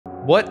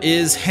What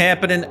is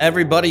happening,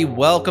 everybody?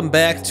 Welcome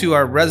back to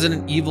our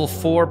Resident Evil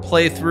 4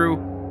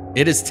 playthrough.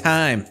 It is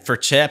time for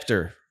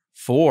Chapter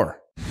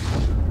 4.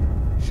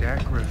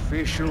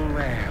 Sacrificial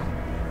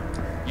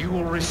lamb, you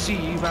will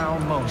receive our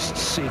most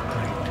sacred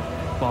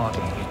body.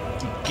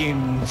 It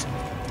begins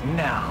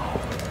now.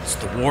 It's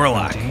the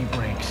Warlock. When day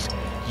breaks,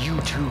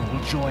 you two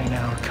will join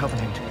our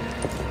covenant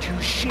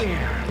to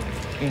share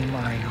in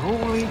my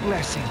holy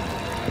blessing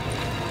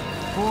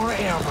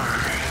forever.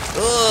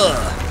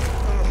 Ugh.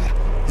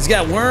 He's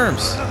got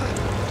worms.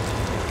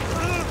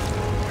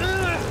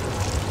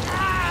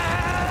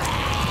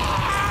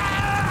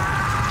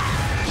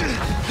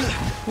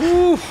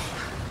 Woo.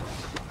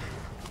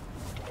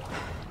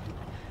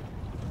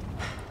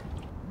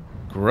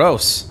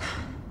 Gross.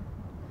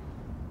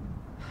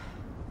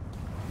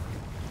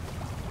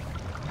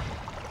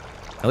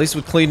 At least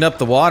we cleaned up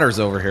the waters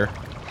over here.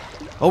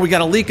 Oh, we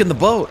got a leak in the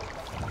boat.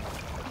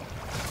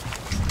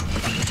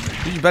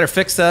 You better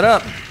fix that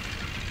up.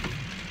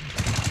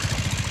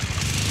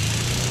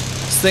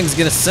 This thing's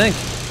gonna sink.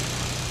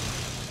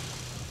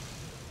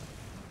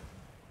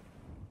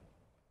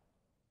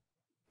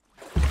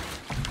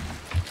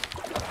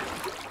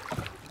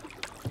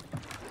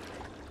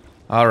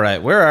 All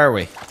right, where are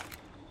we?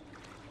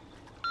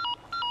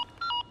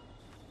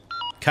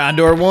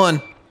 Condor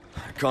 1.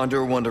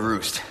 Condor 1 to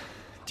Roost.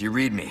 Do you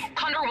read me?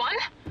 Condor 1?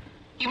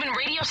 You've been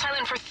radio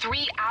silent for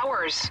 3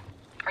 hours.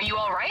 Are you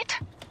all right?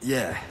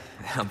 Yeah,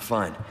 I'm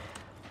fine.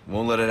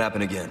 Won't let it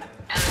happen again.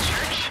 And the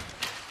church?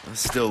 I'm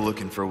still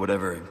looking for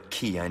whatever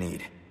key I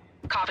need.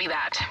 Copy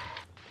that.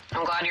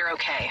 I'm glad you're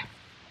okay.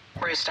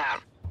 Roost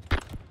out.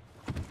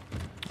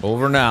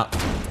 Over and out.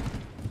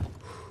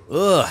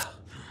 Ugh.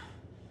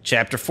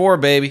 Chapter 4,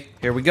 baby.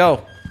 Here we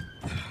go.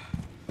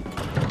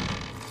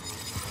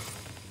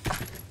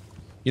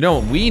 You know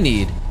what we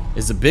need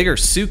is a bigger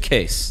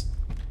suitcase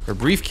or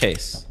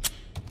briefcase.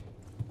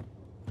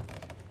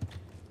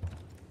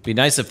 Be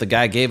nice if the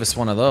guy gave us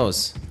one of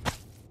those.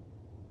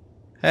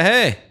 Hey,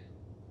 hey,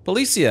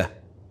 Policia.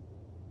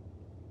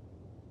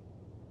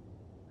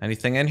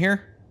 Anything in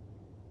here?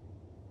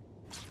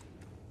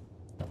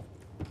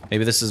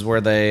 Maybe this is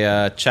where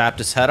they chopped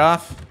his head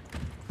off?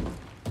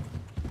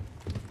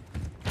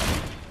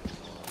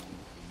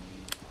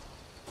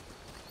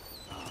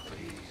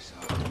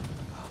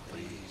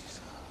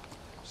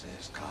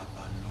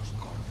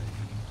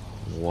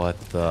 What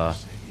the?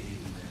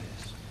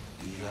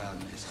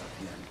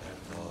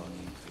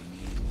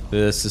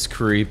 This is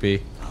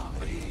creepy.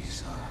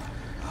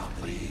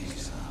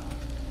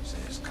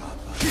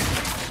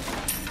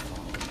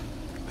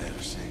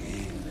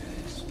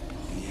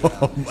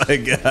 Oh my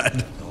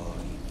god.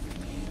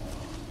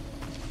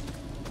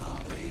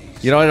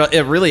 You know,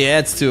 it really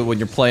adds to it when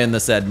you're playing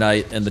this at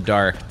night in the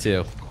dark,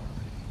 too.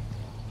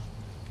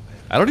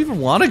 I don't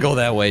even want to go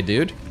that way,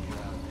 dude.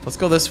 Let's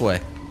go this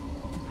way.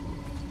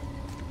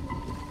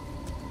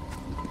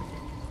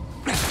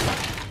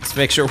 Let's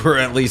make sure we're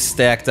at least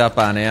stacked up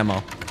on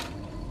ammo.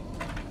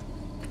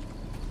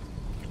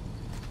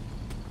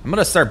 I'm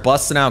gonna start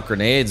busting out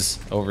grenades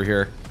over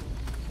here.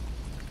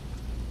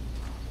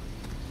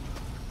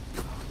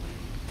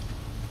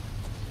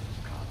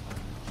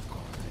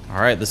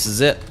 Alright, this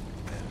is it.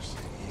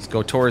 Let's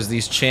go towards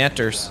these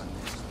chanters.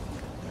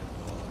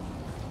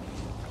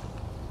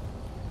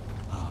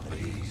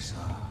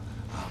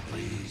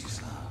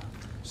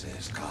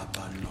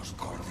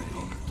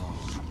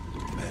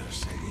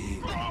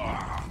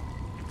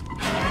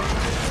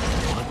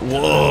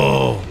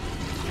 Whoa!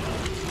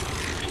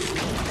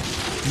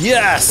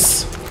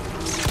 Yes!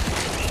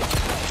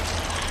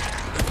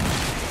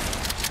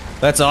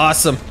 That's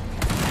awesome.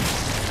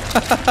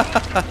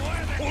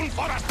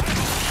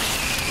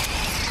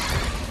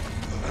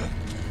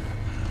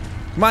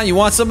 Come on, you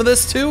want some of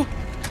this too?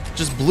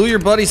 Just blew your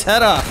buddy's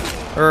head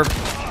off. Or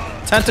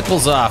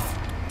tentacles off.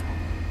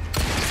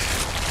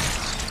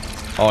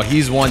 Oh,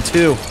 he's one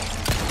too.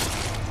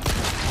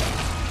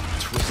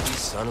 Twisty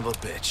son of a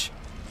bitch.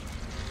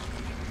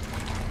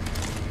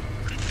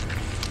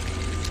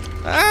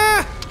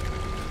 Ah!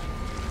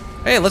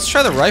 Hey, let's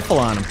try the rifle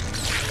on him.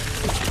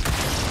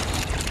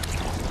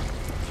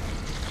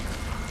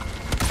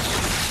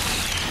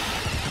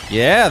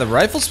 Yeah, the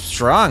rifle's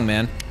strong,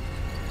 man.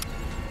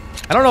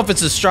 I don't know if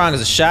it's as strong as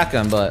a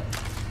shotgun, but...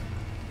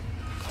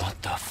 What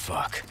the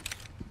fuck?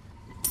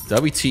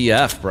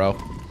 WTF, bro.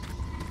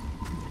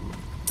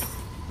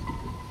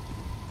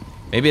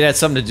 Maybe it had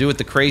something to do with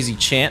the crazy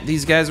chant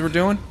these guys were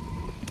doing?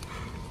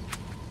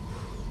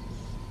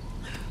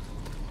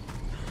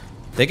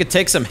 They could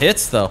take some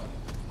hits, though.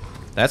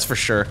 That's for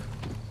sure.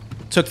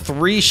 Took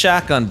 3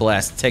 shotgun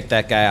blasts to take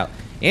that guy out.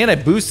 And I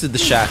boosted the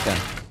shotgun.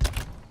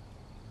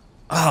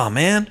 Oh,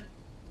 man.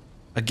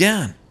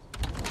 Again.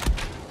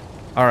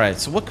 Alright,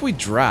 so what can we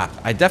drop?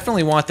 I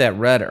definitely want that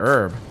red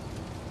herb.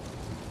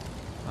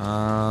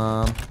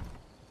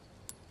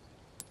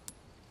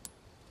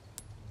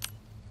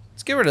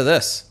 Let's get rid of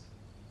this.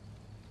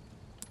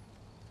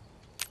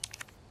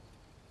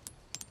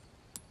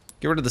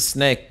 Get rid of the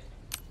snake.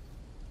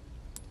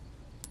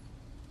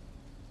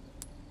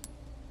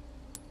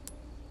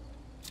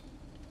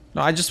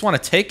 No, I just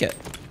want to take it.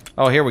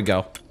 Oh, here we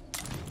go.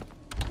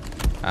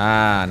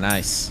 Ah,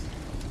 nice.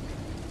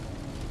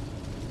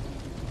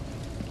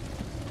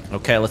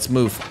 Okay, let's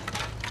move.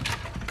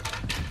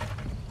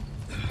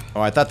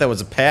 Oh, I thought that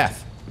was a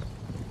path.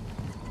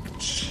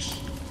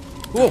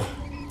 Whoa.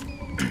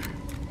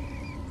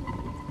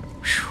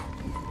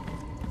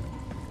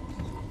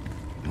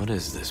 What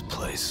is this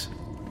place?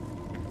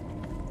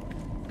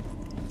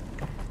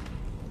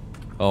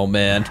 Oh,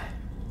 man.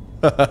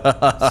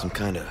 Some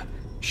kind of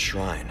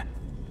shrine.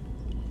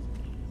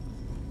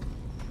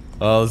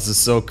 Oh, this is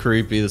so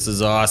creepy. This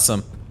is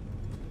awesome.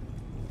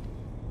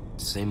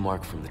 Same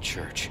mark from the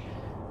church.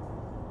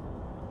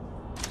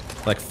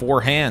 Like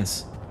 4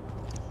 hands.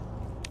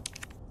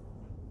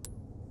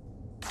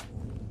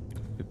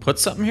 We put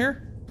something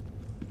here?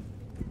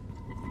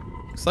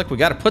 Looks like we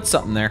gotta put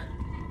something there.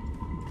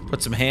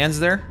 Put some hands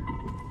there.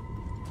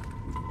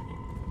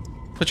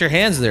 Put your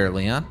hands there,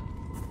 Leon.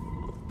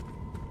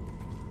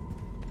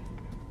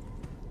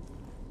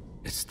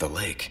 It's the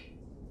lake.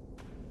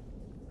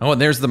 Oh,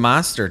 and there's the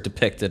monster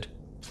depicted.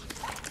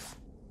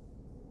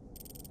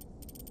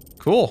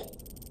 Cool.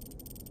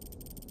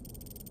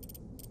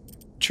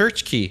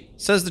 Church key.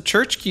 It says the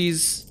church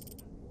key's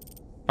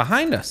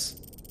behind us.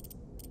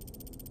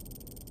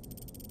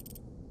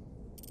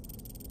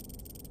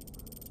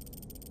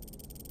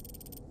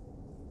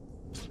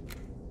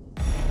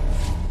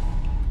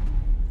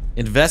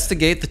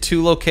 Investigate the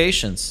 2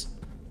 locations.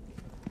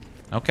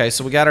 Okay,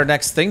 so we got our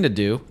next thing to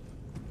do.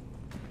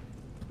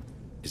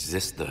 Is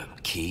this the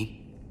key?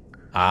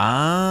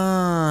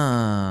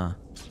 Ah.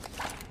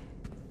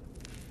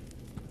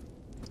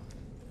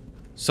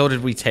 So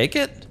did we take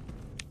it?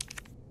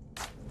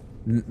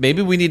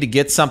 Maybe we need to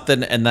get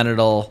something and then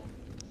it'll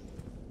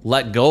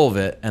let go of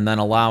it and then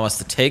allow us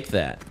to take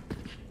that.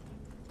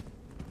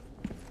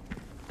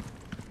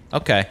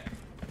 Okay.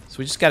 So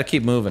we just gotta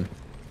keep moving.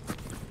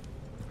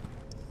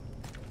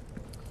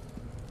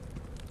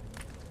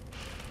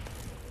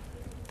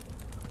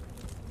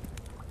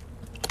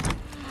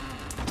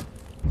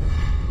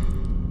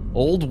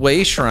 Old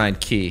Way Shrine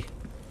key.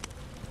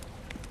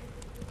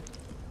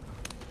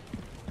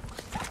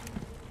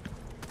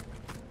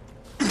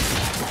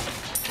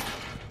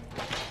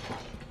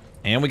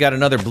 And we got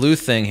another blue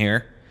thing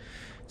here.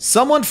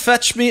 Someone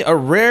fetch me a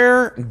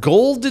rare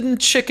golden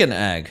chicken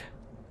egg.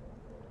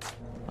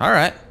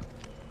 Alright.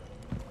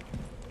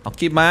 I'll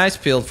keep my eyes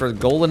peeled for the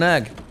golden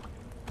egg.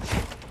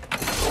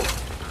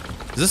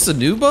 Is this a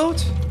new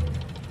boat?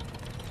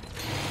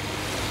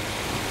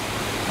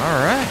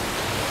 Alright.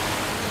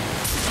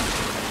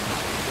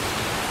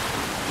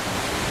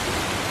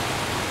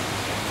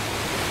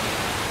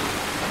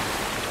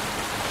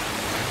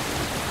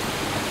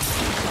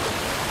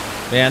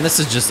 Man, this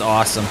is just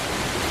awesome.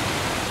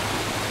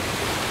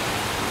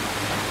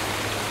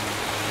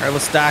 Alright,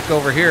 let's dock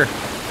over here.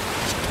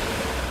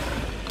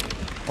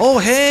 Oh,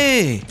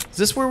 hey! Is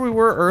this where we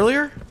were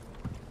earlier?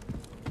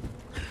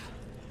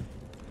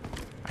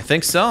 I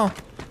think so.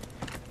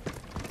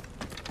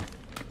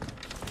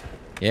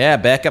 Yeah,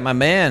 back at my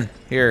man.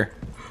 Here.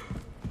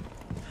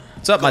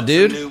 What's up, my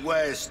dude? New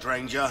wares,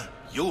 stranger.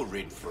 You're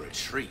in for a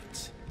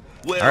treat.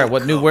 Alright,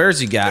 what new wares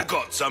you got? I've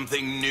got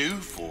something new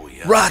for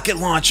you. Rocket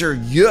launcher,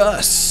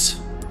 yes!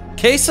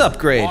 Case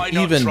upgrade, Why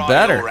not even try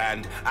better. your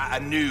hand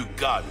at a new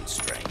gun,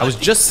 stranger? I was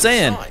just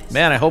saying,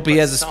 man, I hope he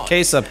has his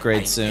case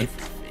upgrade soon.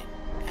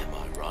 Am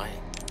I right?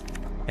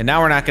 And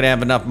now we're not gonna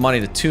have enough money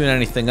to tune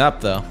anything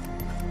up, though.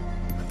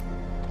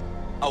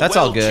 That's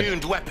all good. A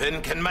well-tuned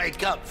weapon can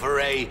make up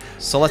for a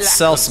So let's lack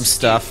sell of some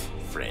skill, stuff.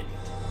 friend.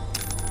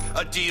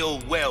 A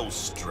deal well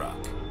struck.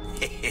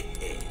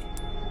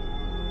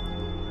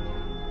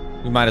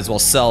 We might as well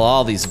sell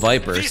all these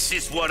Vipers. This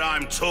is what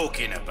I'm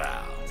talking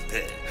about.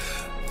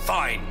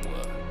 Fine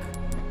work.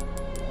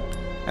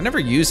 I never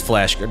used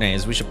flash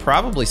grenades. We should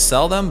probably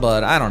sell them,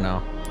 but I don't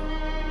know.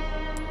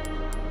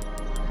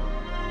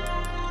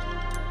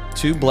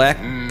 2 black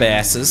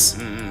basses.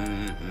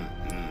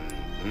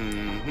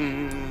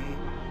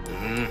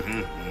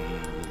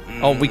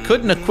 Oh, we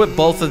couldn't equip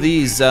both of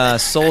these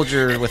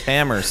soldier with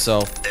hammers,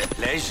 so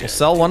we'll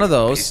sell one of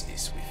those.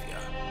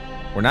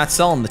 We're not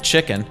selling the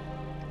chicken.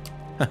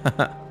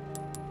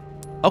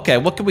 Okay,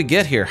 what can we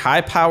get here?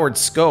 High-powered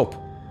scope.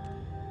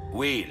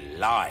 We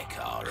like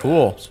our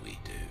Cool. herbs, we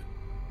do.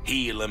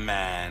 Heal a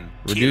man,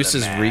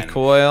 Reduces kill a man,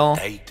 recoil.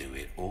 They do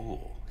it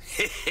all.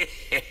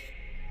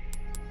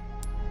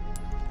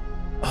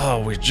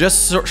 Oh, we're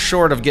just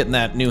short of getting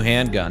that new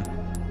handgun.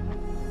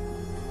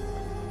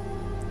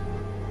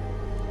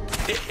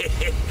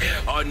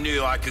 I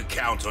knew I could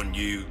count on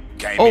you.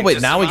 Came Oh, wait,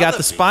 into now some we got other the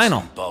bits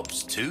spinal. and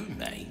bobs too,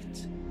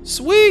 mate.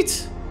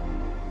 Sweet!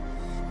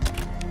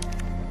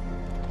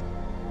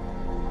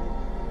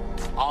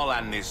 I'll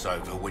hand this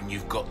over when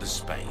you've got the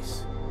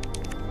space.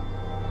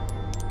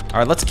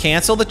 Alright, let's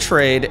cancel the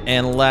trade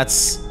and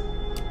let's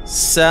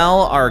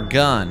sell our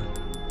gun.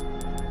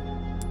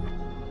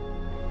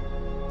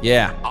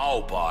 Yeah.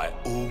 I'll buy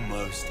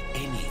almost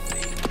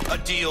anything. A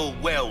deal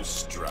well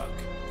struck.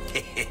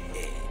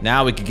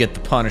 Now we could get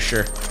the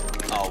Punisher.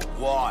 A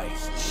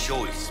wise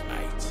choice,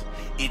 mate.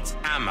 Its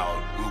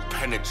ammo will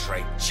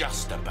penetrate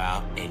just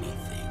about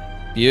anything.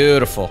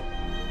 Beautiful.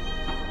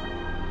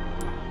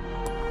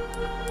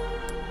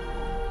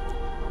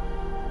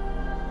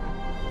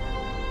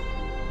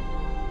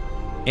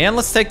 And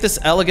let's take this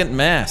elegant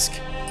mask.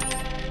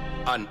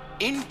 An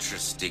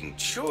interesting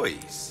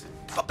choice.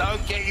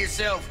 Don't get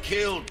yourself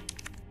killed.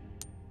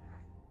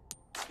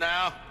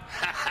 Now.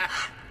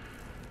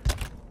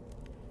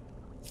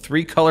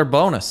 3-color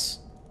bonus.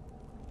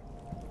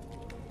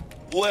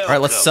 Well, all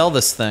right, let's sell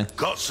this thing.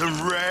 Got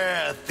some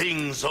rare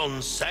things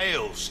on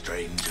sale,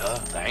 stranger.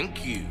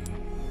 Thank you.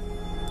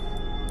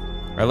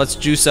 All right, let's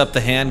juice up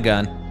the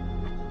handgun.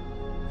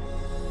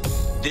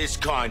 This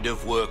kind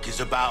of work is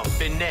about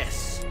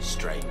finesse,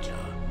 stranger.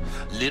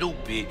 Little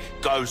bit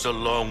goes a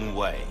long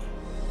way.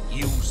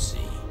 You'll see.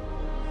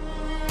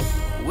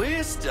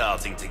 We're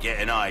starting to get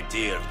an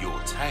idea of your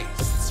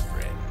tastes,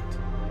 friend.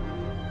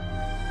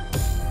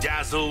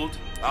 Dazzled,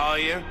 are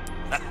you?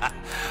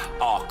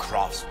 Our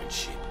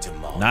craftsmanship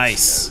demands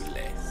nice. no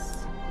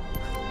less.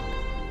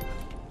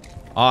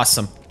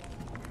 Awesome.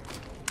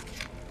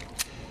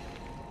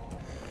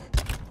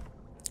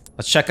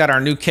 Let's check out our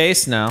new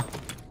case now.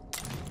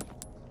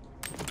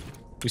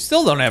 We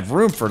still don't have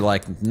room for,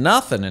 like,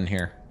 nothing in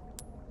here.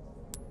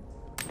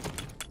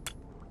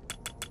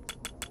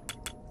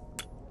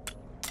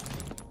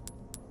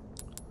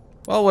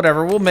 Well,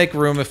 whatever. We'll make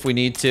room if we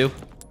need to.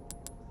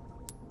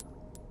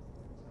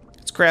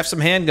 Let's craft some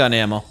handgun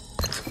ammo.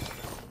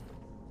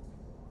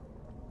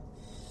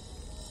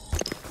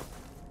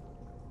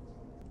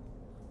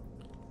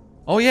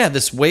 Oh yeah,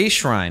 this way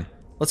shrine.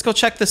 Let's go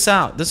check this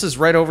out. This is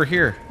right over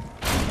here.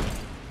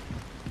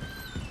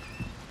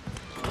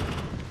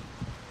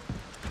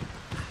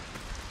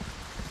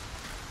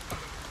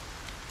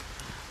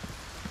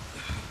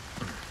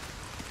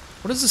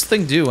 What does this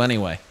thing do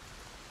anyway?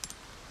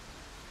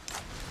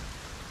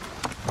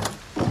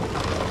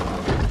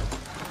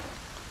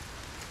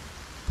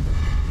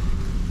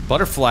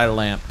 Butterfly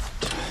lamp.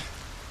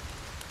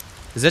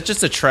 Is that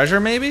just a treasure,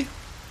 maybe?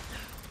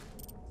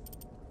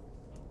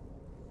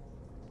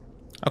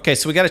 Okay,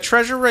 so we got a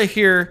treasure right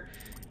here,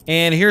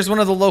 and here's one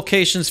of the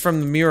locations from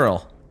the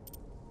mural.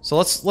 So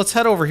let's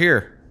head over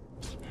here.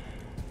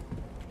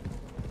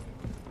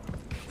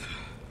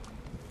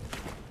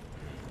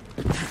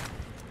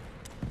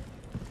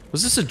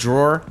 Was this a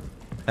drawer?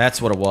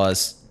 That's what it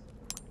was.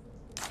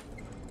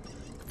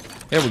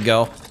 There we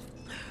go.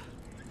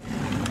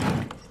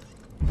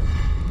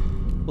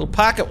 Little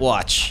pocket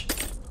watch.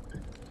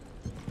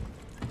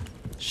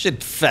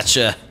 Should fetch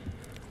a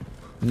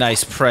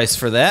nice price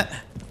for that.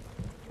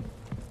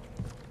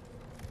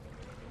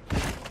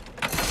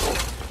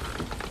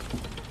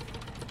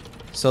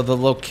 So the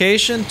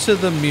location to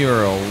the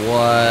mural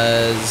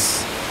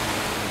was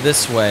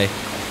this way.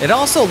 It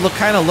also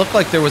kind of looked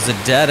like there was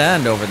a dead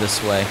end over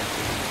this way.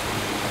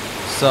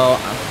 So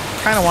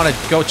I kind of want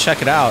to go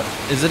check it out.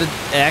 Is it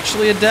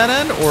actually a dead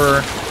end, or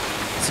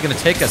is it going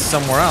to take us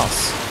somewhere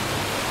else?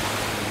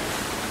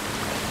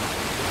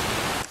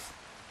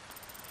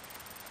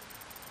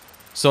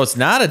 So it's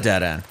not a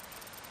dead end.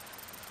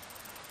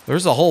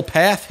 There's a whole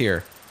path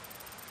here.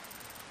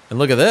 And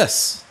look at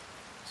this.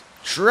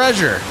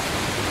 Treasure.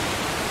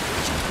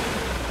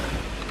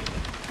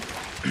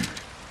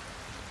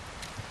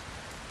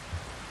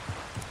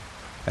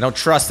 I don't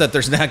trust that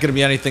there's not going to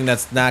be anything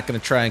that's not going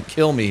to try and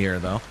kill me here,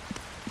 though.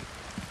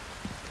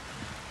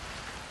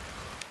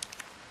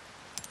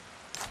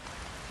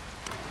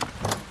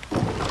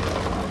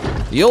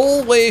 The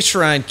old way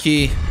shrine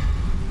key.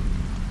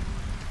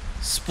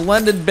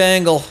 Splendid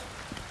bangle.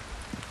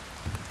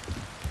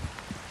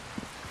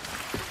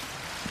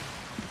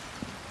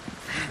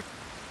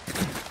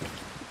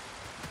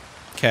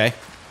 Okay.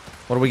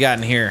 What do we got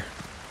in here?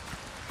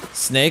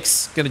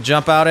 Snakes gonna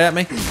jump out at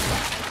me?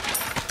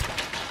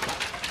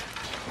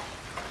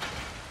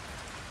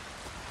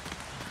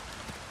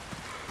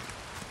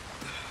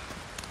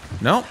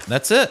 No,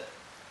 that's it.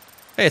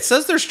 Hey, it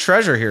says there's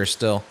treasure here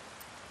still.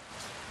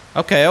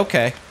 Okay,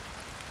 okay.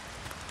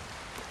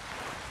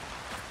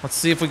 Let's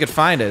see if we can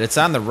find it. It's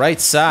on the right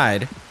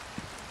side.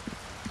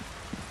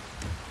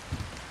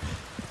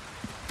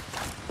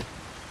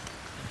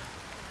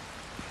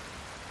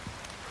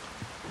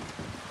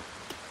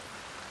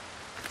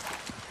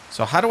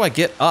 So how do I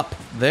get up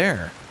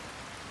there?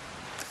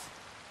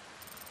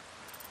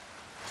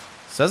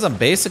 It says I'm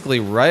basically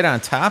right on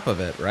top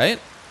of it, right?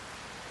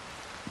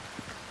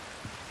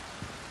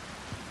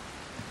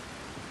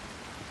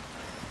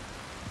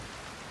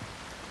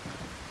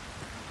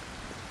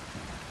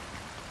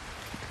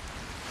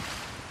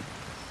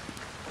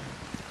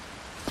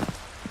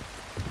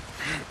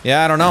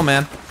 Yeah, I don't know,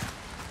 man.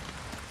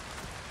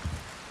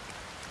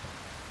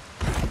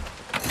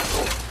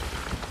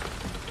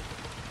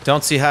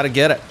 Don't see how to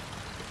get it.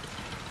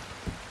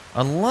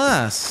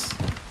 Unless...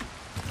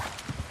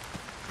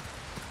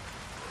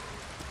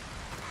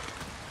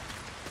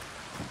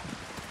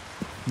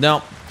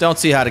 No, don't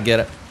see how to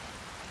get it.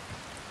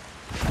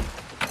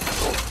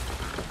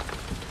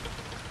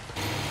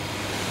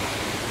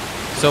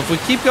 So if we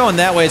keep going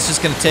that way, it's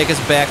just going to take us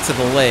back to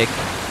the lake.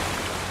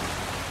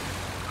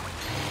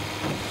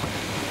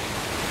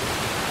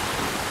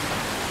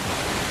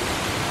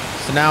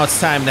 So now it's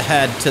time to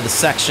head to the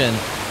section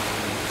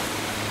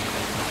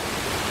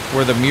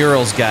where the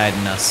mural's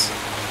guiding us.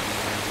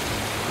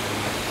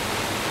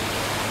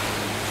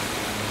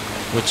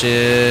 Which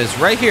is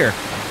right here.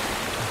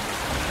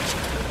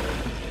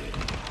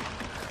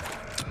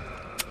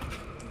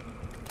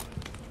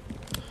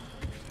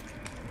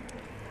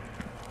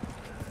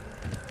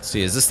 Let's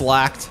see, is this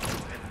locked?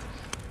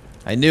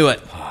 I knew it.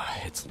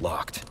 It's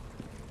locked.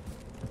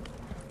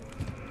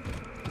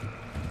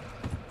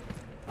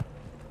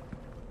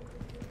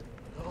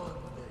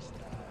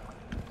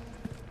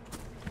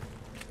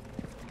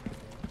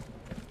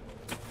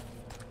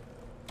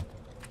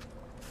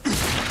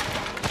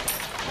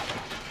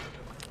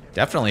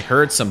 Definitely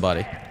heard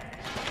somebody.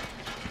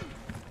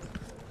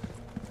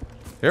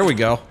 Here we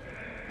go.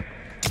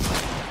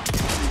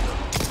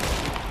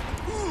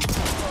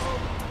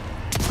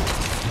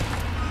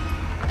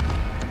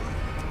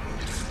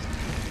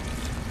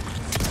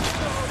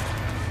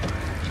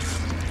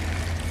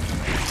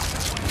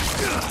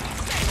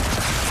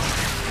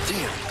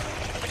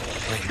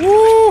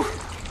 Woo!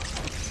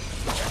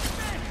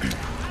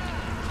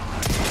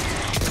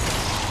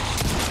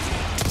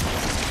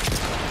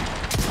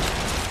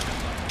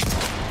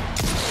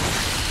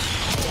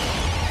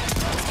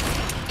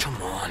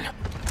 Come on.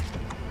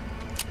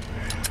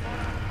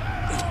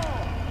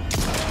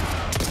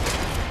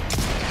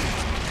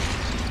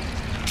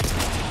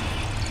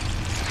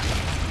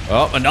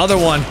 Oh, another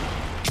one.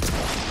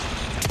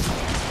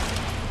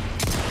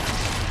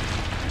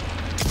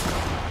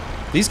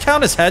 These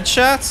count as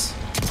headshots?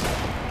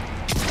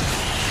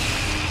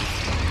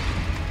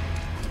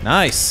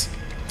 Nice.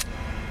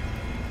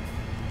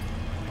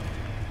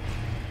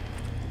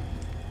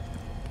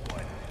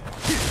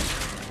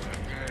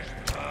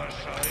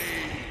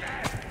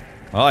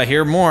 Oh, I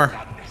hear more.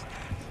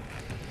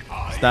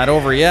 It's not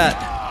over yet.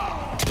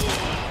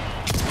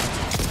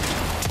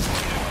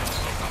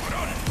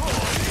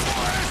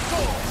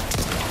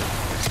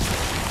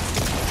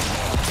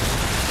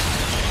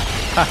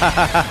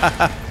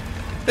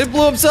 It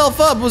blew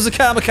himself up. It was a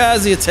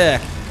kamikaze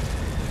attack.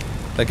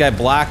 That guy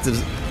blocked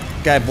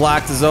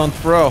his own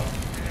throw.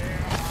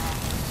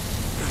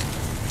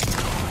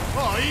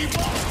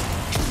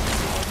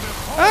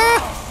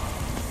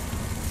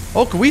 Ah!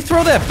 Oh, can we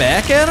throw that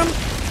back at him?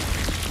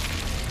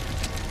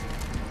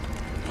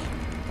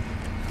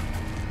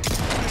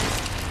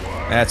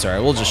 That's all right.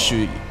 We'll just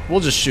shoot. We'll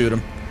just shoot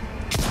him.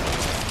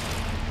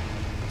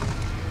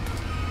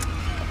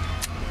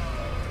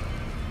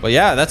 Well,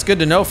 yeah, that's good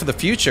to know for the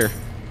future.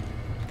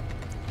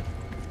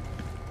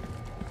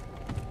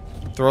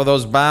 Throw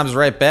those bombs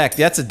right back.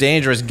 That's a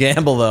dangerous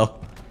gamble, though.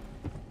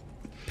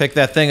 Pick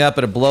that thing up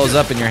and it blows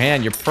up in your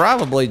hand. You're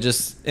probably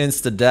just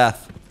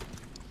insta-death.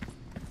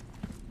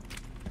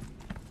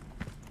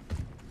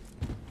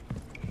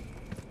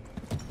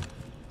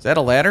 Is that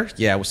a ladder?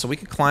 Yeah, so we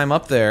could climb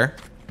up there.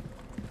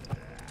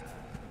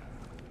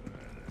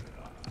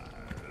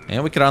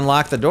 And we could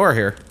unlock the door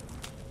here.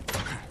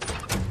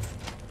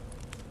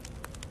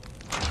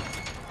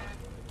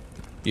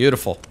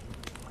 Beautiful.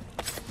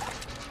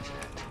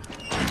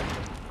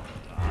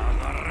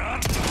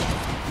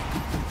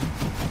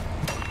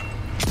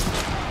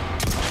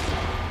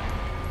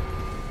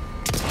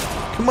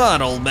 Come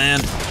on, old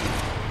man.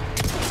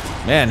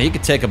 Man, he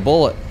could take a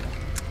bullet.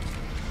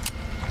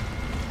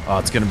 Oh,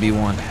 it's gonna be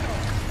one.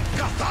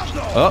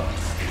 Oh.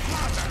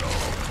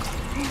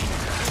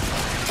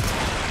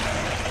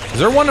 Is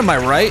there one to my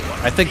right?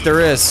 I think there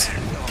is.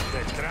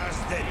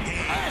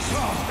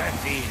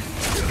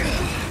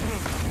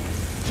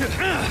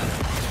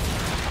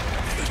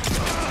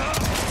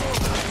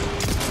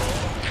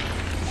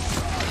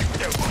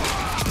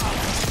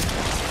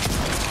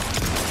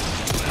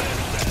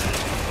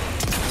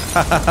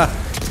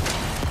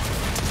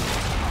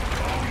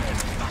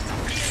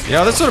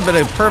 Yeah, this would have been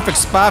a perfect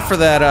spot for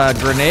that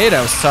grenade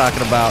I was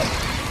talking about.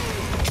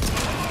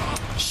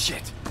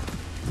 Shit.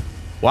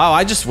 Wow,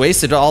 I just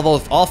wasted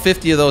all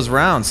 50 of those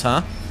rounds,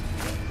 huh?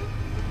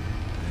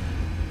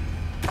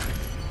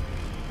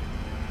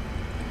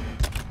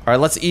 All right,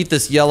 let's eat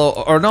this yellow.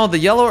 Or no, the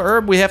yellow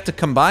herb, we have to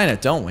combine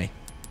it, don't we?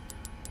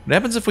 What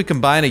happens if we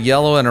combine a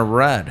yellow and a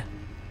red?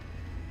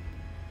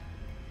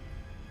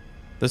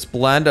 This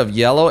blend of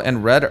yellow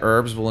and red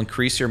herbs will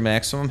increase your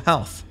maximum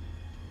health.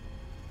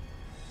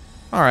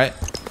 All right.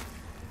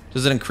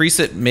 Does it increase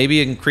it?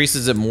 Maybe it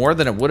increases it more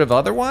than it would have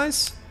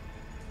otherwise?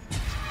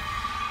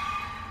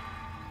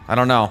 I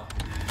don't know.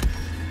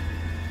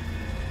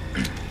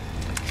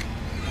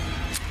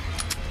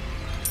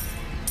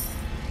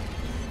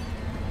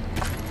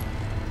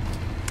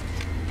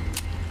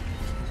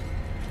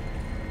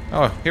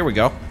 Oh, here we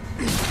go.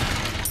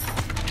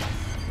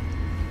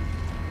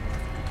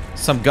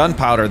 Some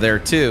gunpowder there,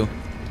 too.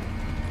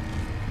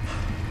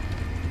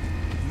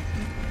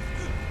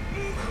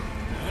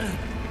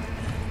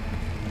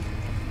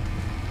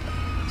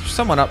 There's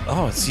someone up.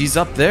 Oh, he's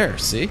up there,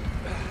 see?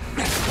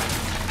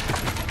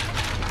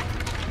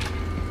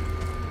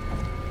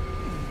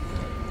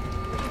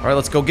 All right,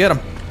 let's go get him.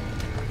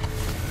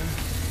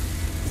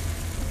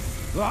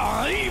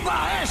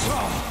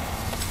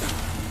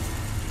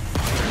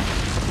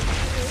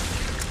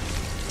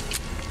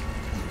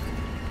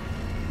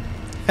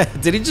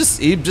 Did he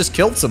just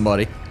killed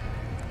somebody?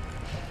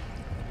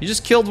 You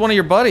just killed one of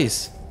your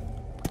buddies.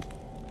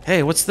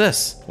 Hey, what's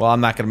this? Well,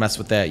 I'm not gonna mess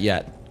with that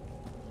yet.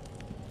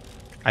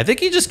 I think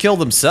he just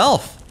killed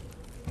himself.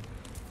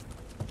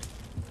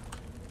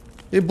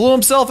 He blew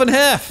himself in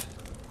half.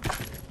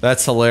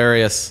 That's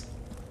hilarious.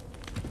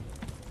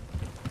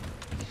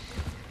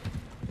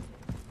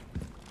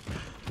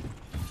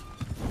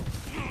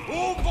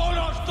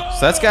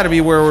 So that's got to be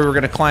where we were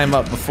going to climb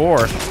up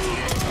before.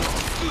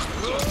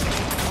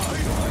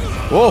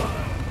 Whoa.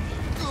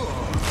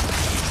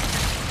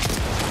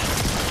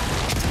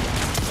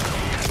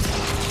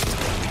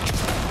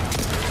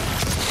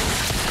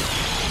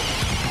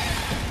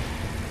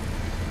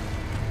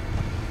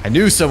 I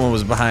knew someone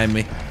was behind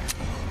me.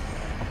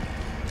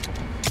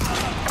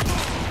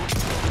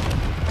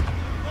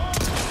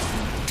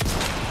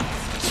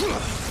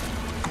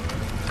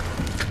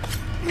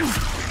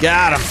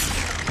 Got him.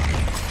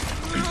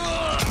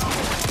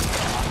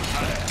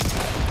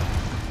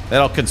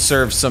 That'll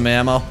conserve some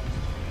ammo.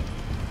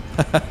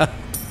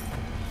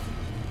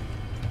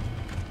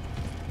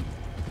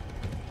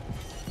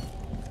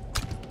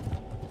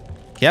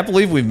 Can't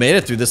believe we've made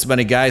it through this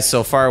many guys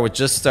so far with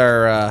just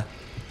our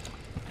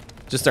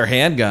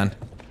handgun.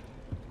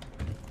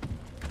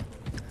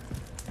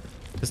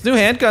 This new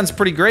handgun's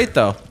pretty great,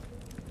 though.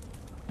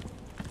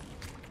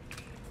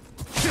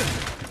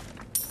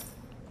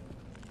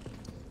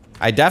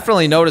 I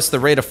definitely noticed the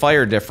rate of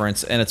fire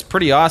difference, and it's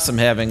pretty awesome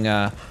having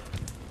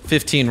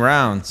 15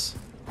 rounds.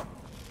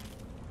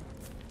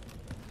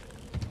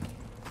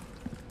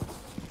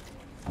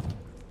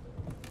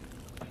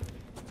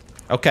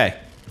 Okay,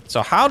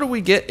 so how do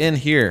we get in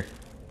here?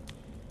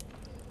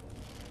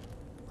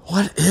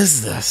 What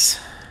is this?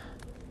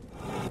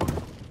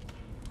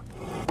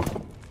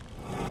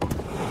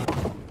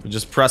 We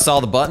just press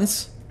all the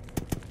buttons?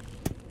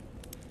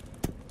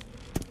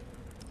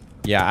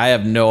 Yeah, I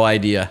have no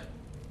idea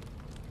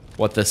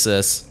what this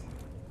is.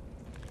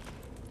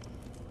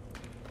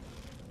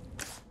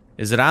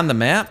 Is it on the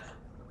map?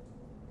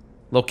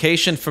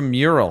 Location from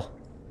mural.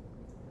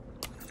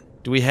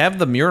 Do we have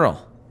the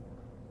mural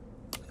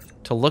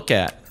to look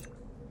at?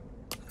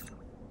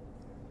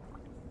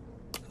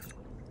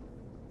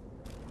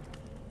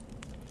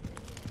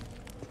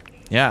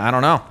 Yeah, I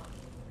don't know.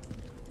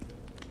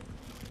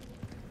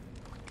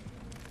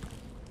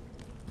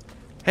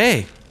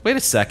 Hey, wait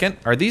a second.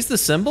 Are these the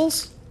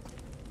symbols?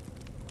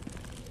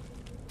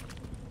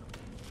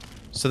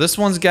 So this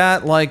one's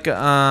got like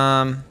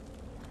a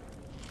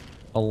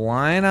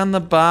line on the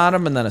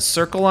bottom and then a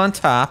circle on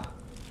top.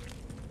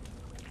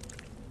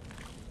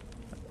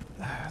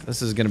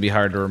 This is gonna be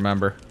hard to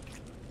remember.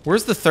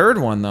 Where's the third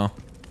one though?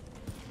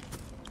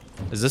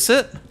 Is this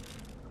it?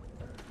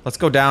 Let's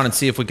go down and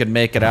see if we can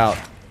make it out.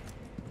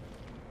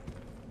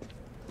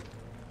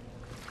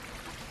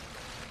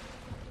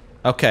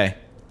 Okay,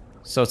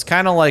 so it's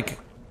kind of like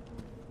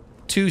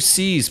two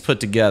C's put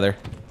together.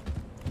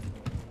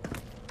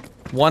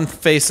 One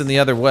facing the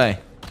other way.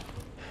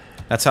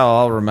 That's how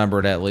I'll remember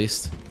it, at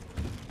least.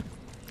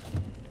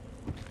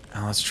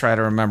 Now let's try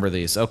to remember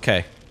these.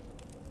 Okay.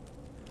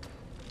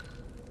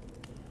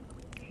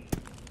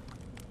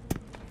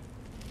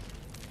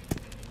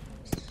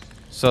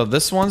 So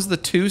this one's the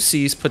two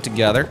C's put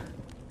together.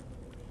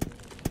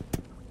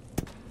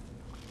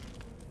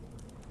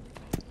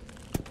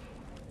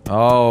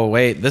 Oh,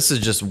 wait. This is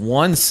just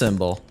one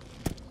symbol.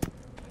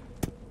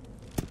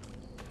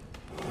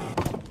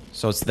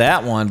 So it's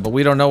that one, but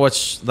we don't know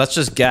which. Let's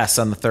just guess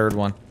on the third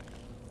one.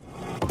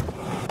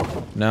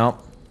 No.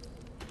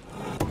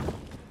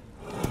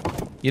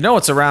 You know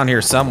it's around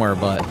here somewhere,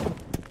 but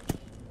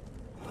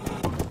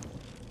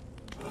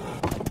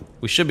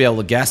we should be able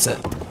to guess it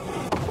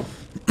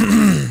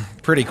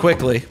pretty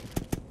quickly.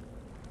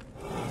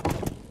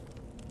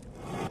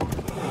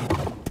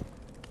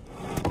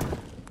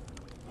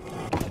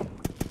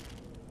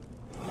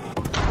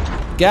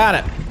 Got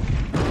it.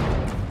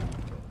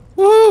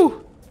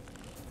 Woo!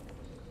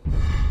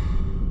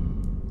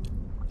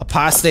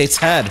 Apostate's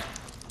head.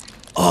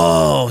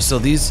 Oh, so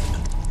these...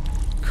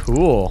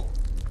 Cool.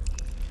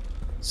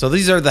 So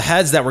these are the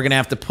heads that we're gonna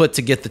have to put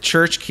to get the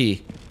church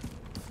key.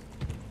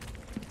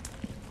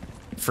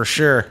 For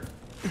sure.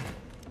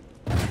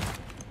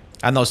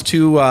 And those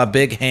two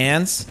big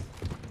hands.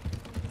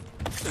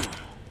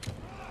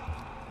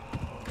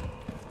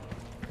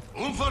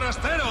 Un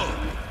forastero.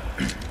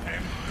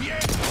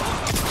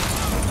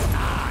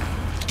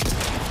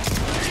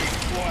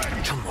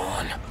 Come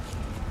on.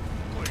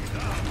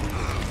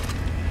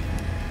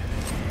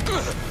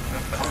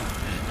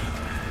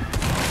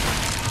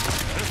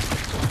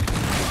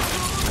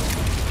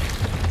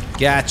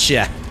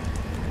 Gotcha.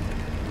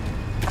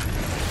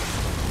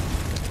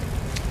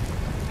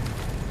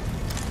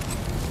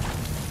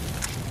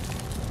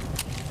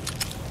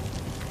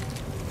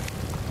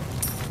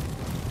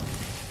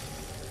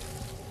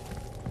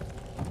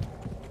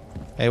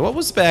 Hey, what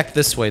was back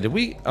this way? Did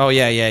we? Oh,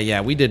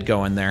 yeah. We did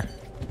go in there.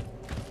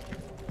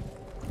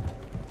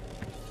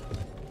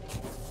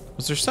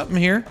 Was there something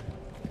here?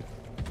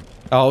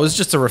 Oh, it was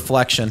just a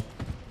reflection.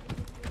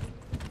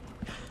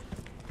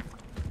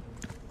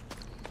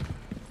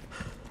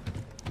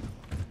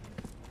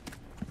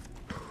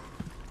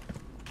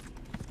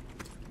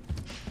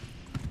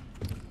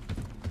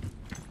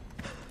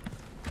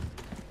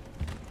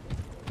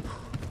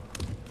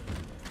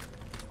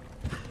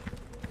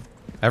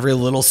 Every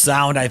little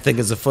sound, I think,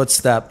 is a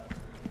footstep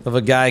of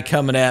a guy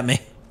coming at me.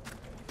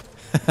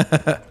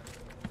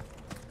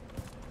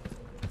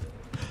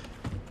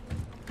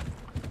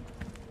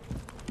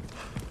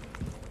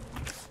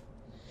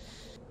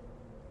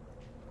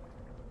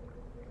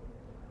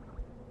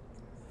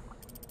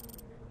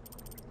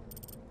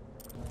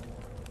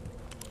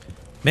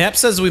 Map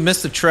says we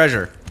missed a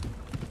treasure.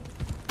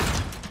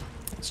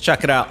 Let's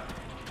check it out.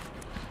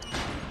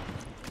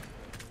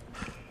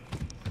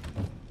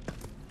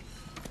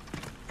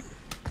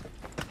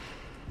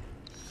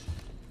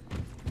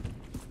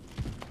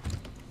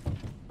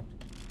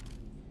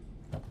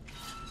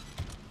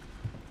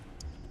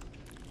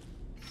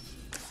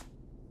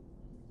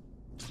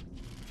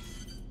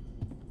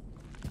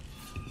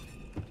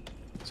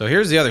 So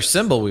here's the other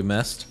symbol we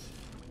missed.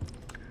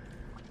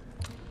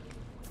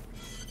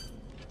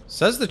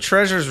 Says the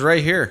treasure's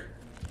right here.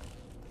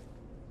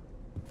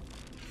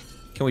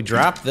 Can we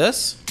drop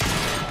this?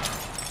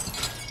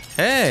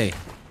 Hey.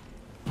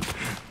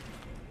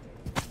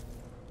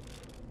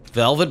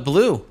 Velvet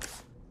blue.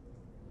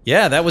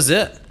 Yeah, that was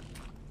it.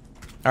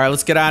 All right,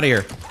 let's get out of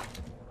here.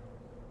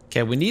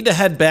 Okay, we need to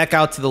head back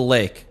out to the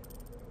lake.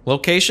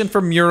 Location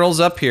for murals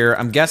up here.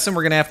 I'm guessing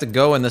we're gonna have to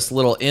go in this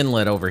little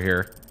inlet over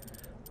here.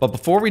 But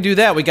before we do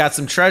that, we got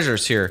some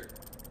treasures here.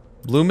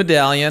 Blue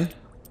medallion,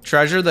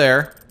 treasure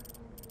there,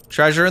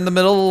 treasure in the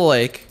middle of the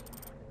lake,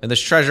 and this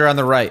treasure on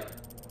the right.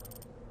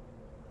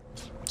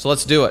 So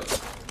let's do it.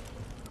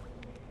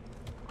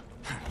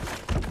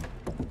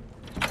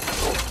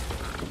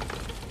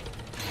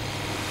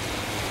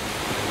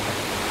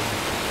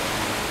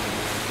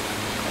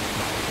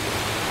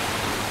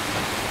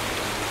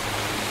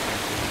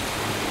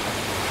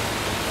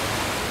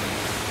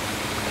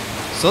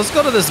 So let's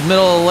go to this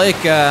middle of the lake,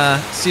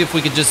 see if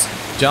we could just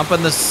jump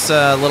on this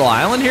little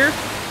island here.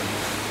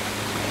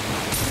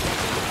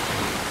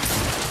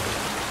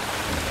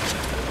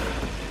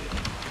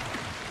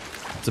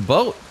 It's a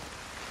boat.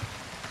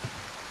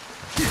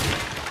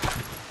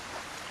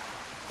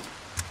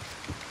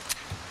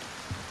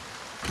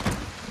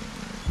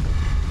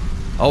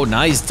 Oh,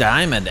 nice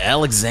diamond,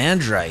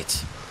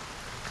 Alexandrite.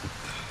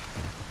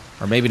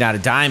 Or maybe not a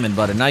diamond,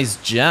 but a nice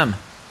gem.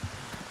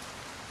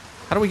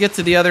 How do we get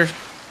to the other?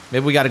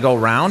 Maybe we got to go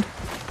around?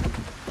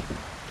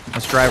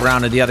 Let's drive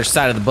around to the other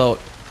side of the boat.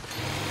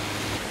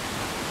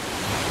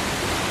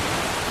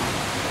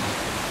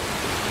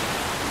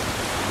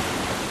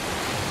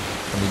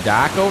 Can we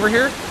dock over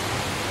here?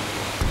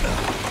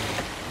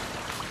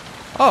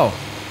 Oh,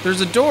 there's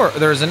a door.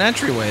 There's an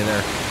entryway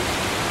there.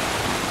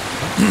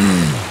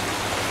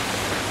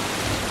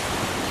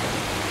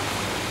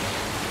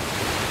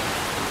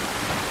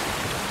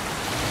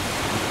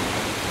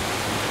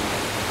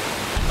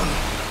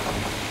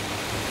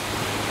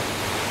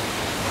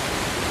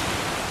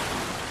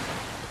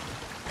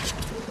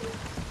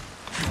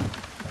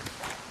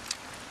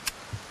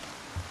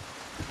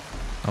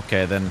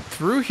 Okay, then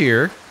through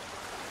here.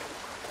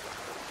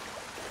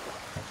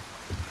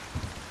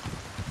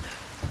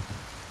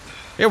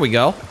 Here we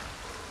go.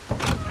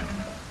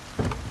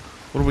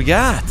 What do we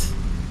got?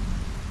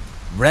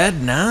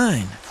 Red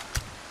 9.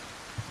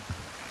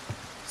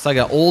 It's like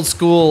an old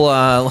school,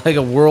 like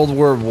a World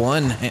War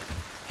I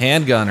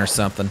handgun or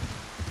something.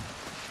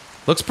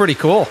 Looks pretty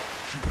cool.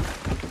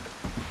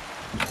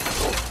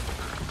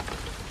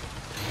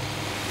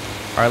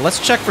 All right, let's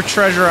check for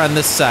treasure on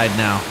this side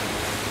now.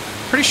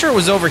 Pretty sure it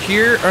was over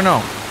here, or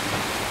no.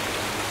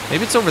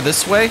 Maybe it's over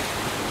this way?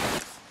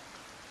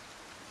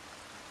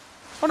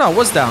 Oh no, it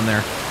was down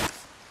there.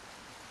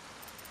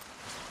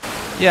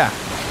 Yeah.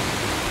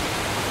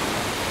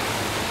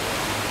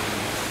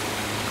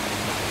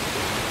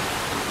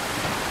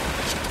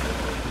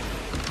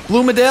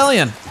 Blue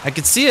medallion, I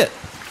can see it.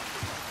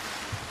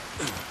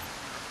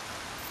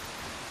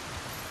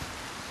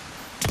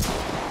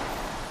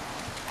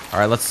 All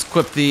right, let's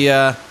equip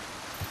the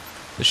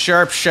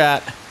sharp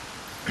shot.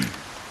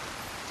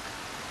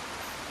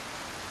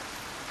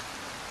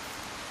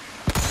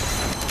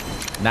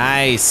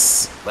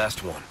 Nice.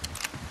 Last one.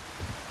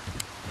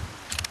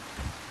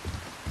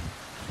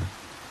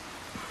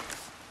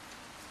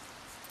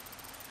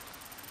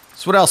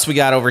 So what else we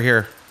got over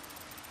here?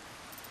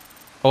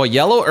 Oh, a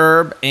yellow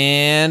herb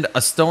and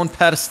a stone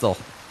pedestal.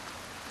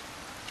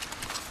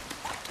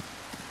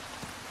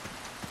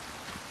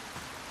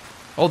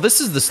 Oh, this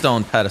is the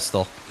stone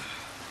pedestal.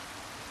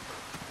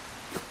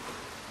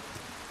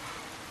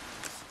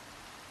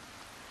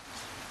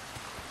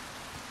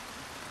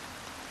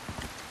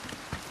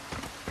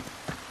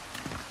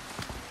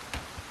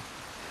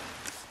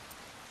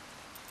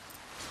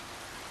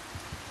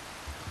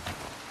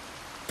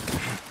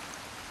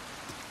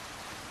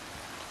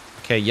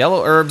 Okay,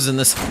 yellow herbs in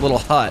this little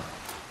hut.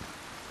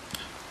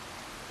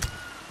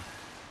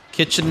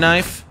 Kitchen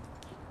knife,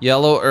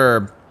 yellow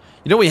herb.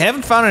 You know, we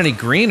haven't found any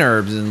green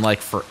herbs in,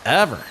 like,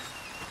 forever.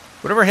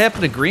 Whatever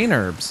happened to green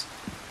herbs?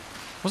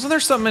 Wasn't there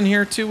something in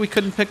here, too, we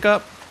couldn't pick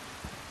up?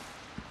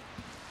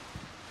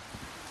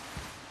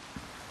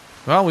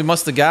 Well, we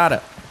must have got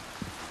it.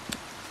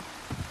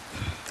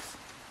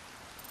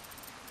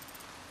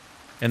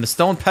 And the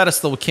stone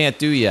pedestal we can't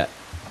do yet.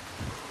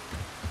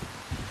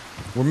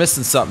 We're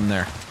missing something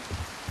there.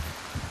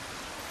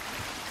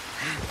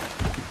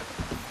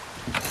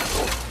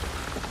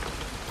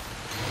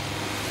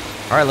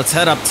 All right, let's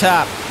head up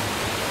top.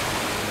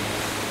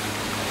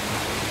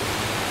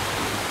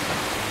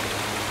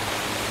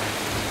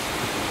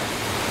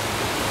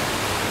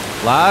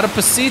 A lot of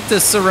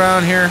pasitas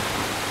around here.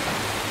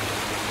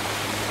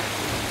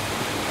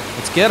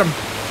 Let's get them.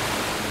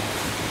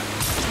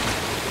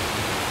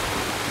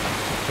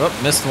 Oh,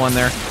 missed one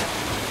there.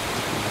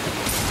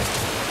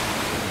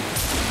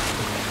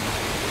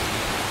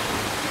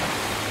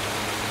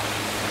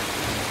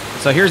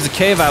 So here's the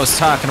cave I was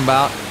talking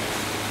about.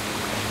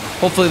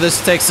 Hopefully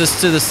this takes us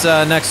to this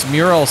next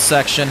mural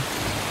section.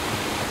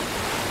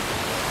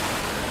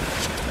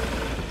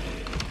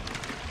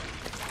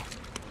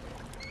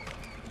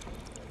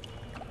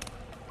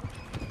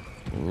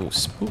 Ooh,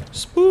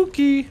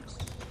 spooky.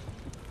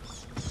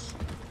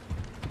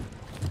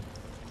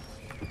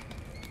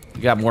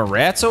 You got more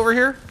rats over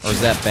here? Or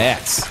is that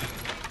bats?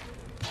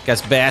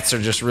 Guess bats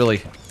are just really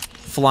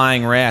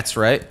flying rats,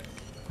 right?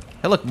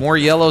 Hey, look, more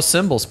yellow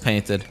symbols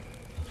painted.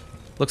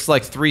 Looks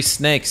like 3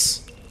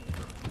 snakes.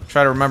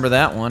 Try to remember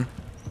that one.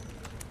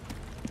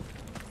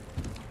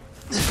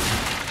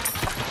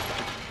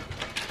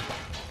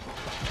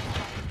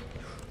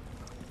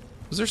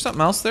 Was there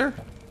something else there?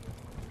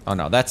 Oh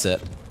no, that's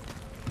it.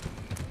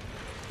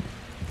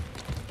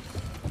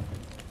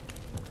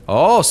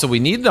 Oh, so we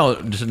need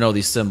to know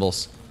these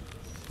symbols.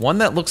 One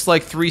that looks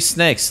like 3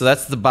 snakes, so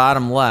that's the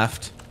bottom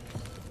left.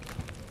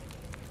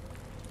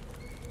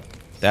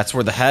 That's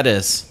where the head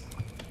is.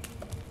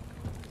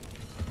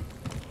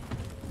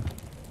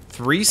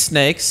 3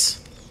 snakes.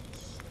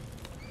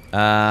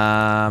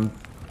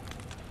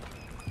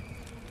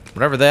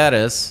 Whatever that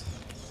is.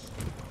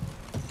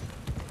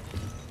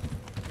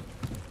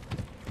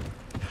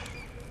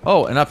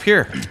 Oh, and up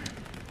here.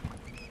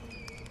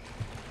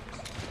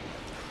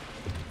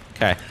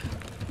 Okay.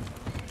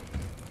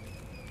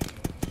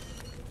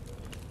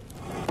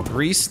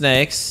 3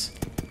 snakes.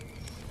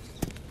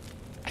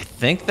 I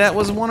think that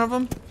was one of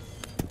them.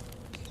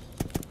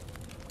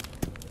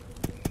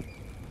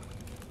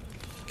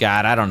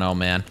 God, I don't know,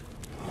 man.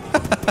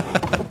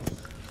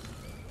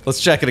 Let's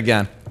check it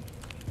again.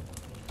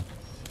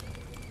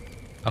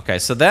 Okay,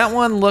 so that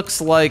one looks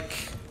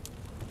like...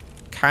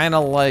 kind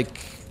of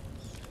like...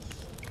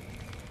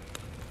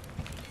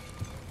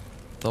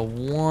 the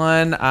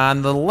one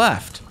on the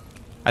left.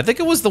 I think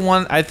it was the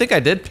one... I think I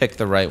did pick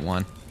the right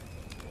one.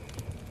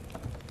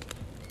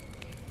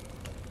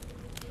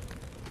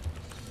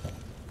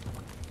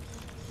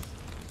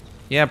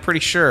 Yeah, I'm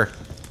pretty sure.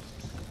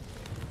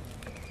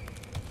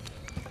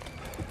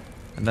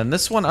 And then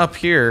this one up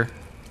here.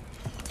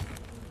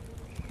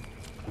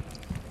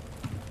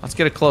 Let's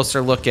get a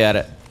closer look at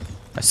it.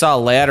 I saw a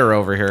ladder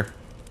over here.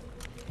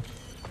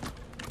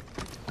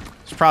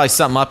 There's probably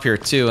something up here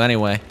too,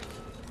 anyway.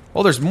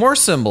 Oh, there's more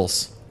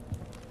symbols.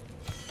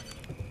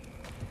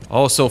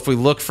 Oh, so if we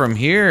look from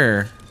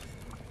here.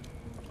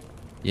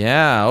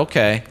 Yeah,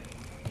 okay.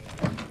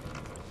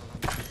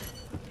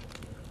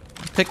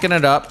 I'm picking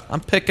it up.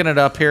 I'm picking it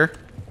up here.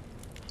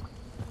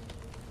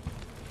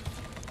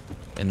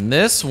 And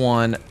this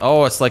one,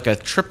 oh, it's like a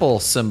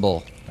triple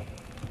symbol.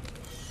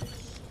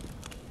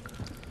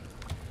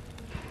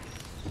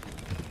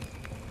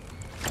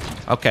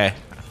 Okay.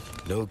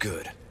 No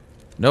good.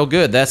 No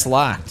good, that's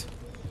locked.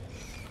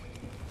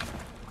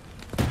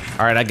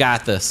 Alright, I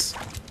got this.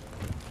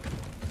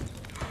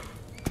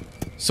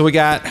 So we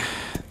got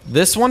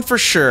this one for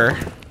sure.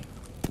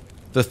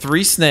 The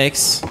 3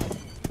 snakes.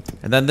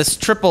 And then this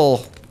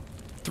triple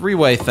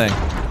 3-way thing.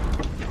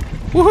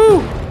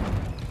 Woohoo!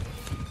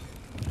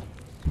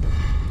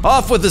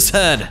 Off with his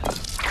head!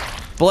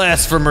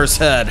 Blasphemer's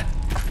head.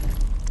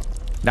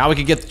 Now we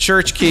can get the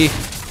church key.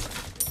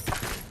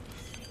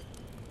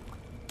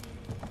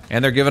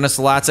 And they're giving us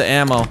lots of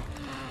ammo.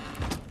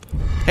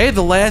 Hey,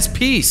 the last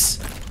piece.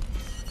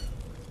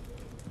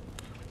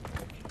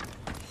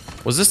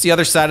 Was this the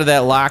other side of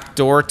that locked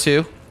door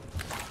too?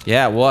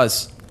 Yeah, it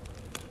was.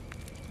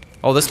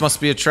 Oh, this must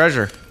be a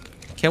treasure.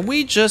 Can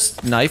we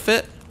just knife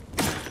it?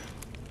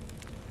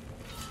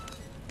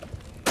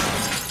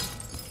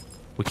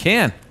 We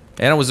can.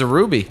 And it was a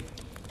ruby.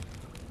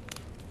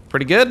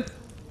 Pretty good.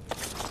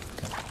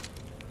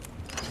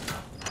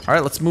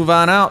 Alright, let's move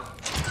on out.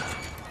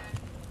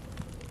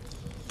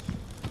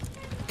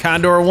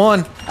 Condor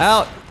 1,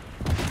 out.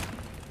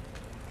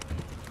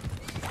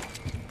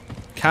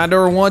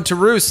 Condor 1 to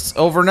roost,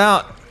 over and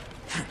out.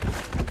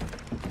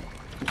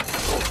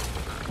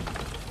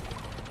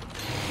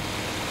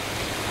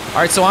 All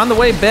right, so on the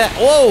way back.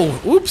 Whoa,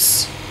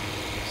 oops.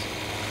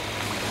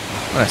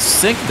 I'm gonna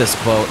sink this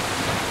boat.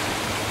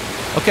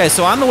 Okay,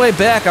 so on the way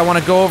back, I want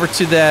to go over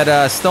to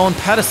that stone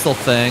pedestal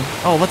thing.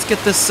 Oh, let's get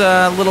this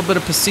little bit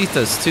of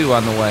Pasitas too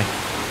on the way.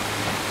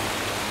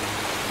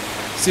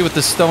 See what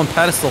this stone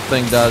pedestal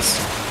thing does.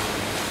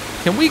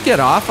 Can we get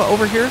off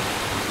over here?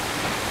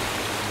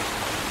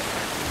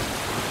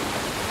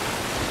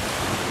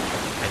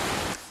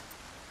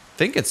 I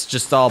think it's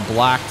just all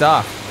blocked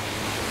off.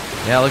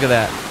 Yeah, look at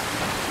that.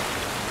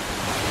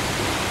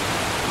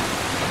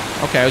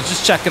 Okay, I was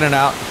just checking it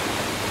out.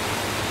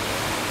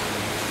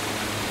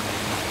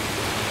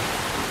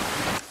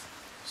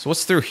 So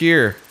what's through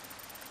here?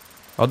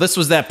 Oh, this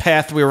was that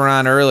path we were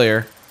on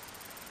earlier.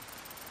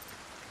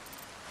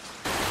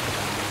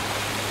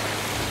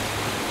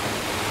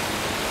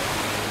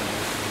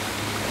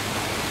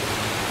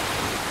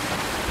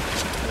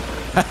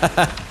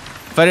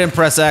 If I didn't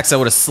press X, I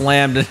would have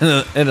slammed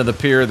into the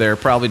pier there.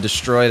 Probably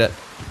destroyed it.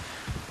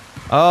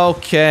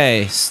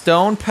 Okay,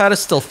 stone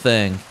pedestal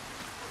thing.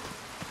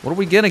 What are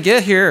we gonna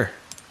get here?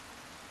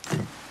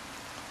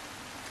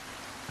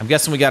 I'm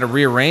guessing we gotta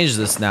rearrange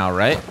this now,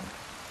 right?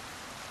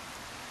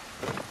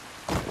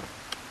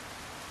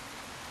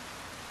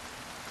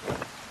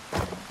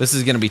 This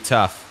is gonna be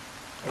tough.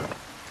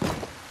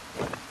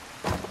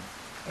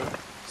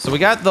 So we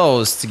got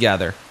those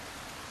together.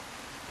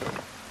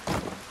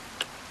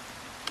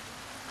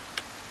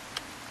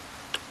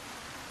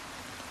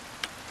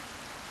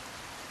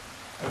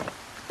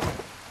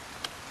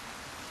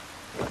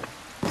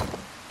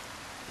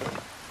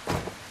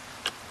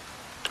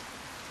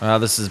 Wow,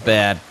 this is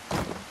bad.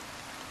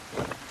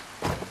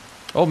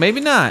 Oh, maybe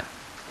not.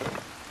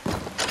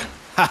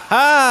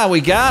 Ha-ha,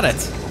 we got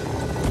it.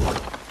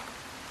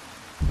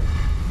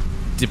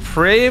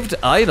 Depraved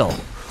idol.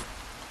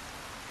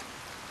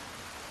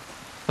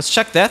 Let's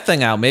check that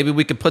thing out. Maybe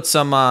we could put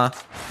some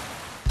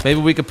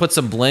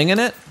bling in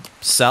it.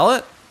 Sell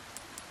it.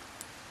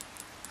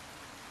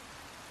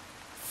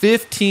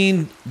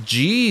 15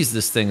 G's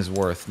this thing's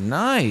worth.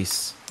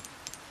 Nice.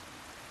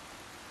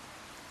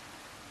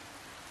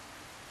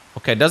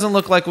 Okay, doesn't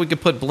look like we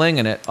could put bling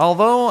in it.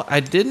 Although, I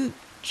didn't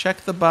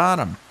check the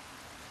bottom.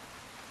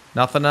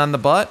 Nothing on the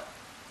butt?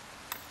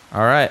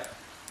 Alright.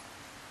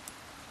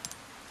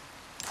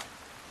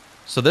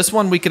 So this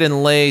one we could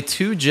inlay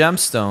 2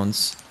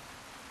 gemstones.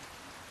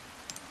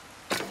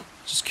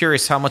 Just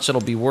curious how much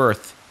it'll be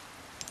worth.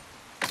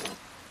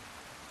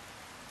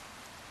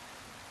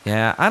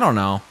 Yeah, I don't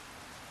know.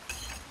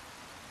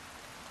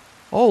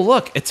 Oh,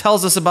 look, it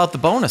tells us about the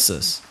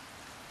bonuses.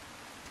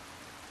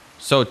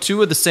 So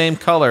 2 of the same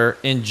color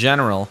in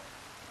general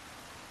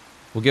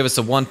will give us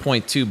a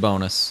 1.2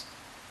 bonus.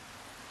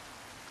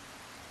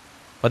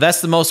 But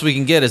that's the most we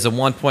can get is a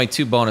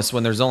 1.2 bonus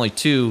when there's only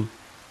 2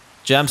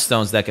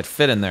 gemstones that could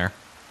fit in there.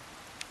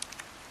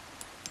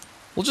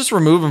 We'll just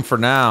remove them for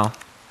now.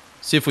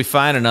 See if we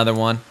find another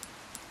one.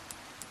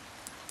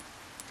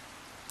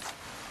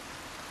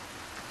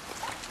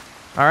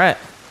 All right.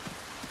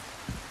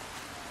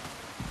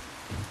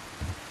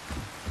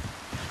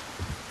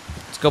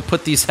 Let's go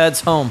put these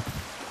heads home.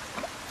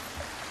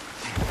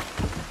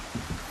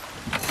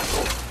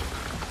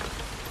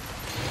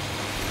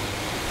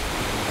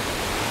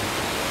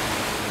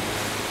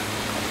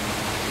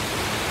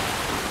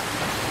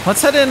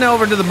 Let's head in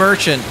over to the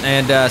merchant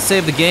and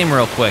save the game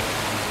real quick.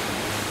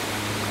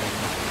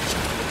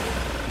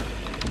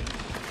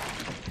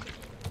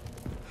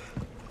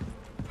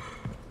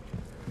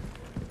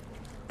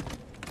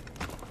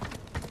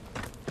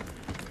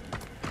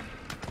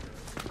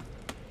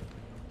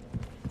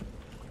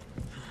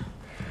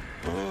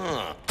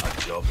 A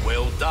job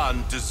well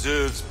done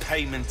deserves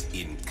payment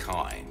in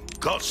kind.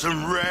 Got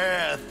some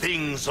rare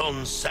things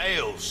on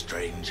sale,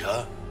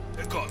 stranger.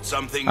 Got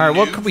something. All right,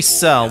 what new could we for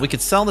sell? ya. We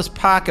could sell this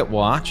pocket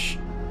watch,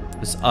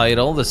 this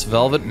idol, this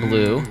velvet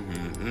blue.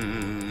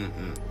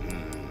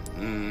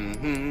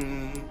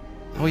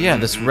 Oh yeah,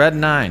 this red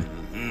 9.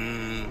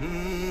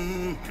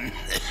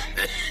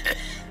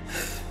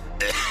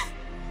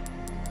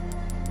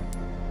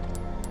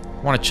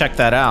 Want to check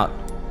that out.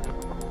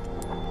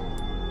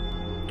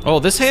 Oh,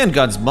 this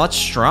handgun's much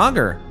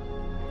stronger.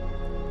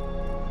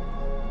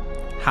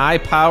 High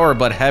power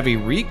but heavy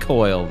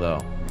recoil,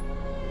 though.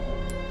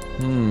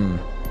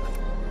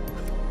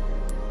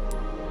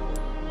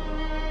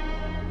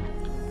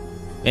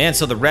 Man,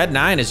 so the red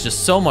 9 is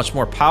just so much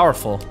more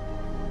powerful.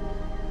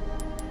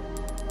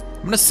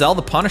 I'm gonna sell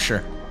the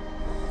Punisher.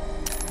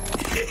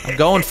 I'm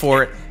going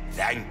for it.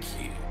 Thank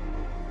you.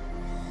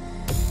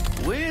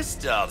 We're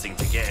starting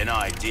to get an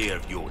idea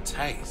of your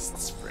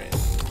tastes, friend.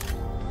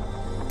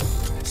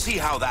 See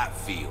how that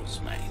feels,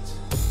 mate.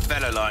 A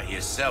fella like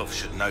yourself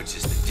should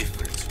notice the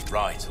difference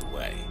right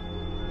away.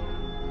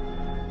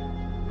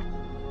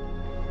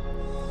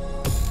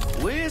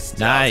 We're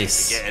starting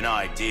Nice. to get an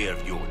idea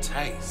of your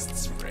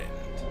tastes, friend.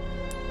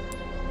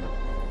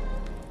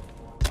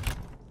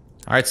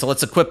 All right, so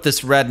let's equip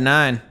this red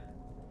 9.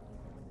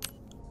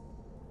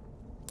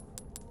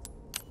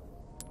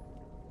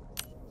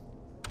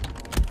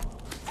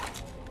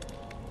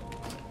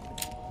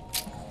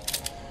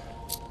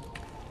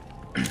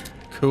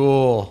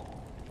 Cool.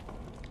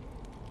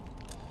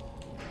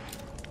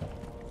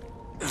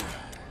 All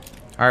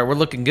right, we're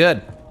looking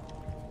good.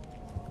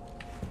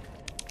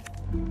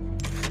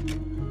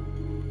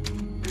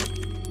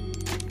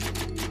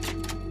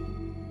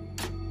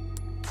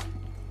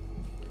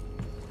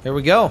 Here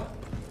we go.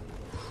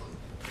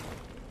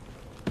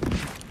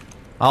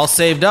 All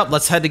saved up.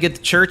 Let's head to get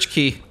the church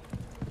key.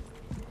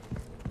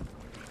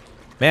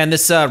 Man,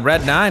 this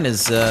Red 9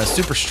 is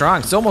super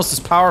strong. It's almost as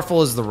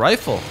powerful as the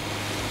rifle.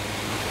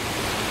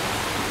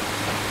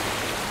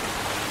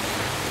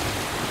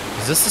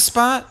 Is this the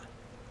spot?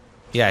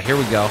 Yeah, here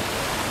we go.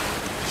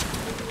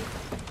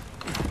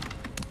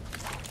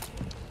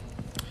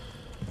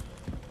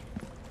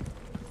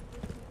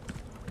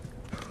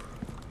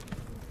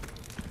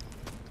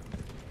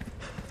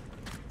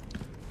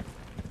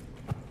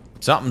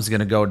 Something's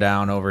gonna go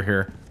down over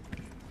here.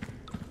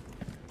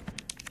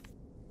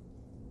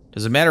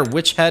 Does it matter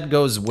which head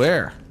goes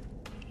where?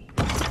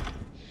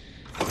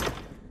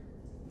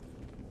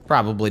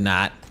 Probably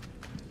not.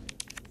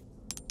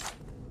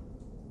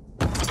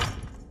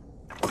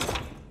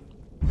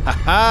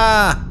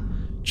 Haha!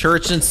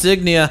 Church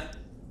insignia.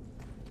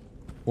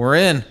 We're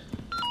in.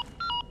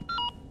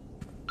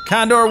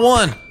 Condor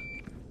 1.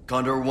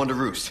 Condor 1 to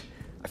Roost.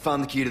 I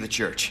found the key to the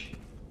church.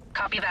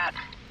 Copy that.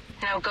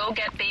 Now go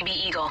get Baby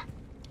Eagle.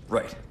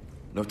 Right.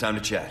 No time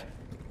to chat.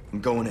 I'm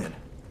going in.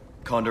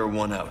 Condor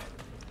 1 out.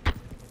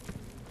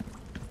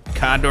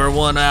 Condor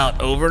 1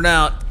 out. Over and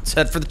out. Let's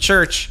head for the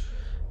church.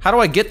 How do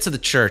I get to the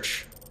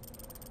church?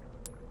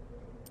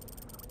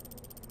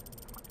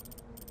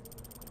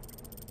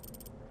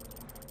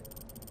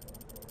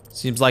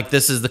 Seems like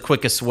this is the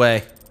quickest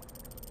way.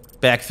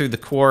 Back through the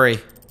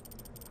quarry.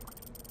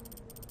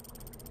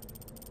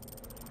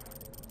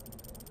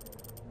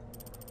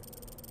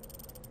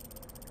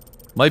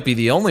 Might be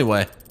the only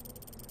way.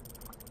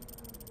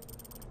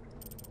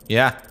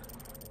 Yeah.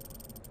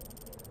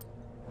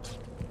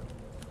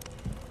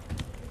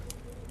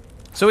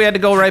 So we had to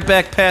go right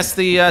back past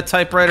the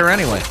typewriter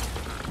anyway.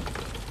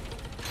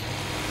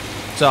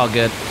 It's all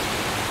good.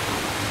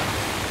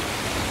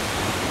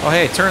 Oh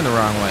hey, turn the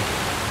wrong way.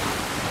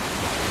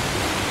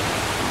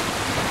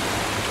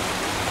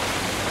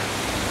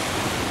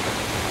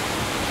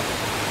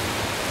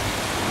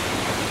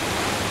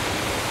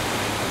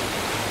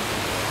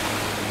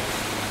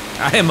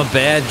 I am a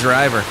bad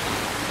driver.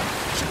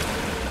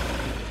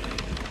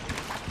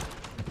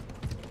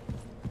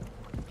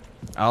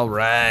 All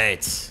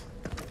right.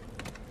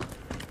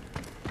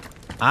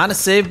 On to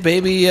save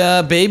baby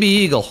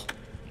Eagle.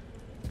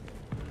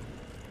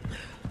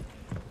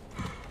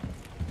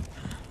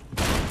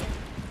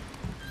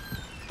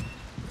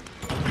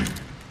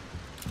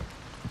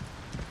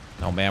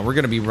 Oh man, we're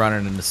gonna be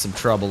running into some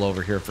trouble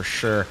over here for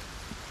sure.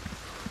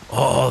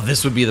 Oh,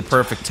 this would be the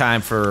perfect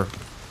time for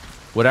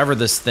whatever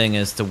this thing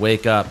is to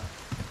wake up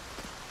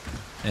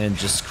and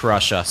just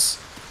crush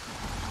us.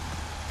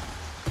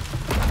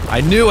 I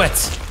knew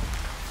it!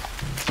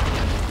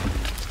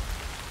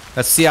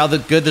 Let's see how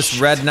good this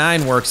Red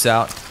 9 works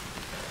out.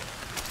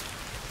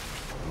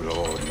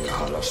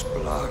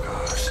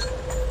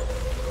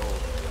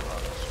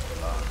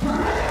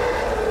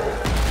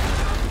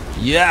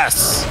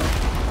 Yes!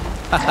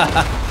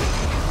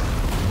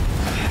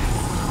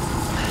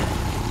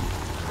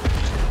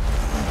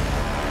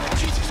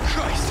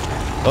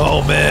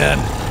 Oh man.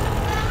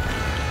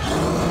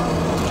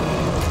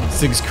 This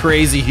thing's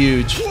crazy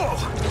huge. Whoa!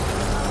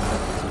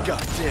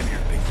 God damn, you're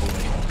a big boy.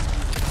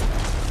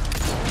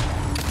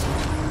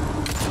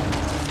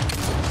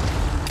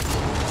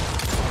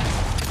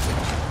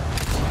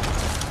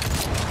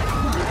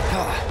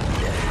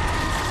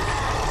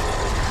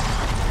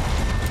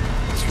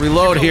 Let's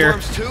reload here.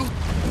 Worms too?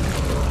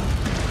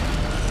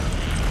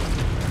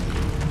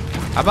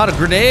 How about a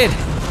grenade?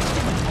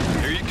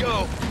 Here you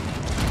go.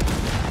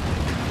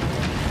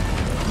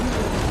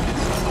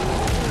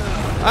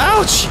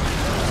 Ouch!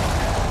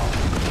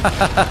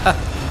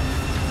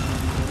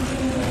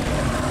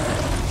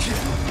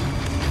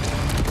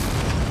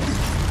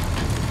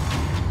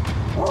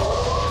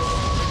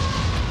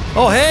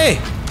 Oh, hey!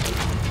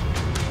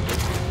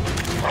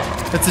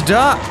 That's a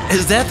dog.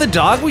 Is that the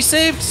dog we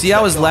saved? See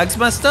how his legs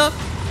messed up?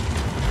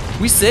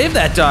 We saved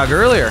that dog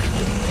earlier.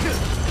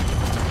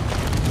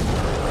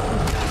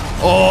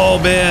 Oh,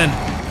 man.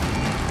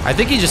 I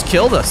think he just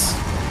killed us.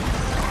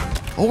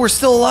 Oh, we're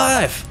still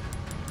alive.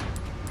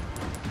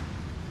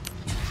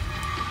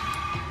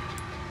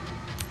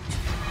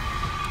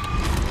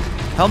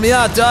 Help me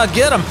out, dog.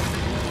 Get him.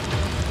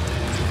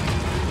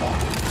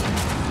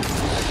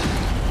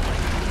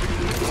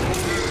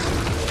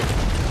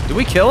 Did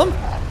we kill him?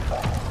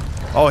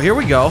 Oh, here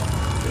we go.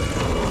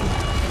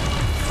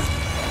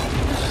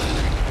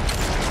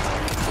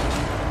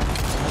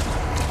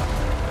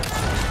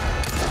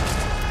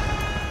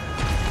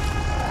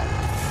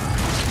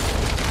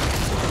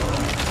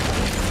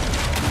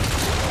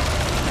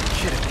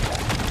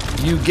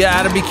 You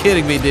gotta be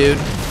kidding me, dude.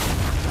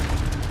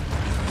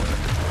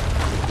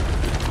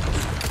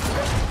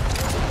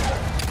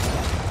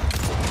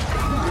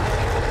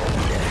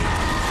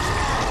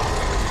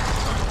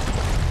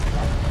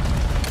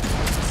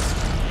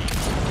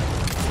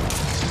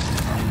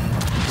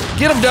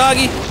 Get him,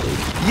 doggy.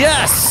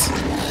 Yes.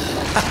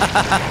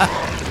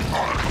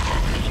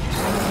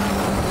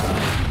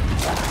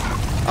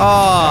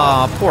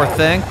 Oh, poor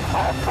thing.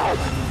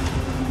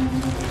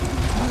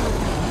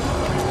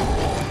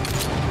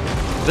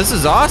 This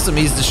is awesome.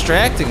 He's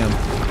distracting him.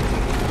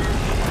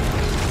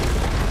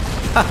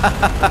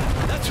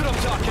 That's what I'm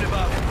talking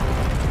about.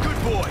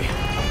 Good boy.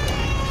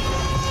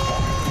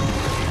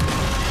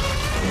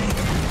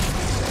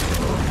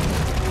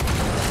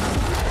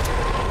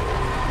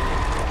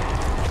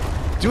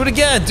 Do it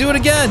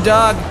again,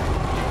 dog.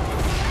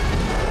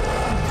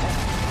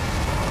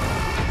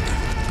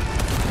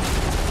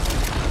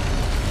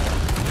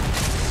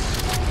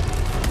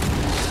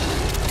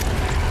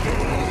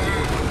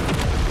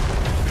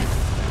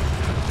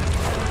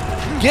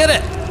 Get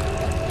it!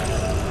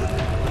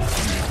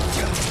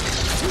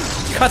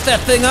 Cut that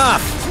thing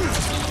off!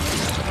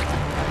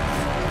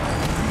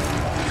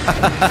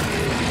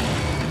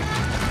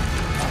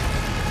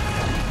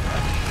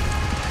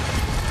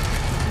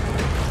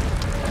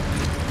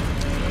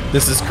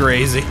 This is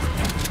crazy.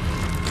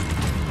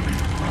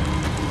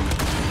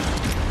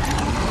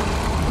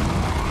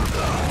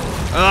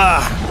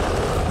 Ah!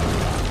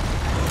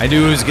 I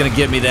knew he was gonna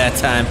get me that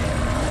time.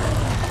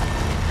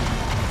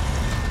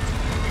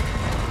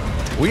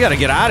 We gotta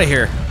get out of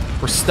here.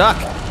 We're stuck.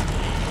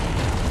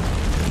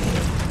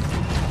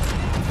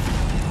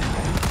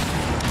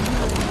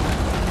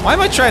 Why am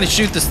I trying to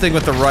shoot this thing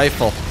with the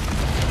rifle?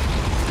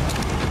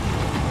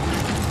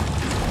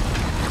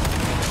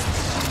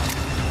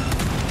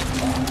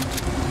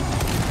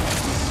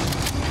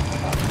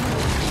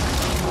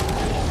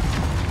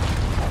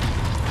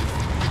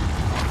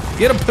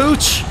 Get him,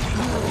 Pooch!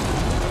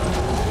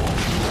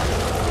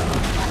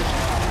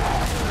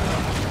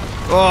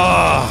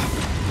 Oh.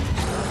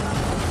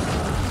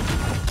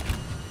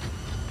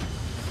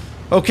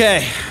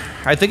 Okay,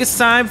 I think it's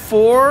time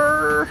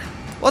for...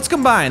 Let's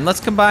combine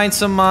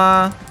some,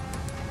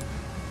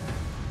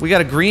 We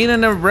got a green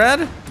and a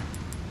red?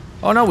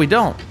 Oh, no, we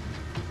don't.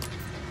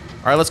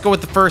 All right, let's go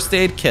with the first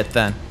aid kit,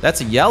 then.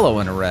 That's a yellow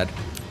and a red.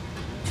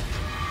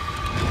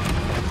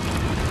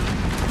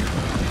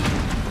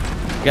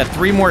 We got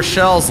 3 more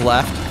shells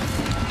left.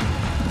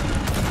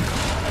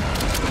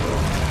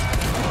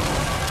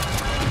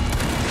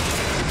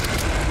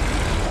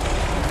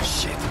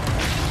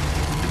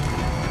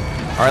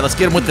 All right, let's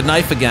get him with the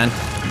knife again.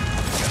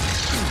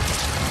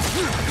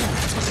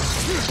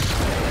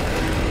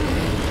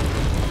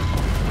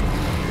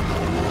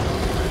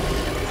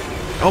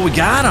 Oh, we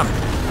got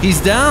him. He's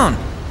down.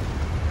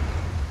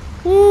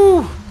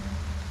 Woo.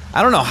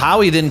 I don't know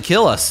how he didn't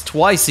kill us.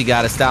 Twice he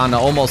got us down to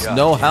almost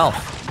no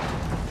health.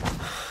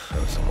 That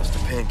was almost a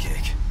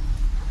pancake.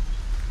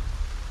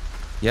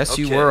 Yes,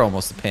 you were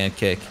almost a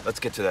pancake.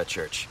 Let's get to that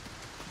church.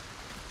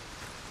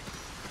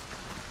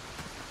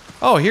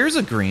 Oh, here's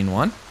a green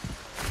one.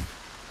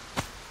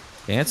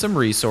 And some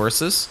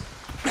resources.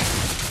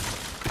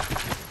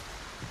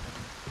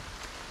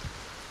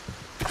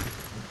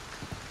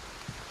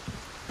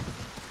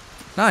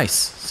 Nice.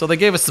 So they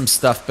gave us some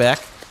stuff back.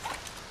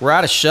 We're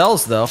out of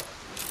shells, though.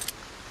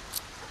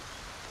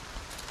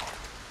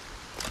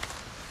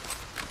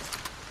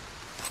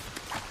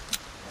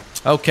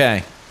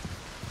 Okay.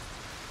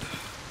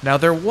 Now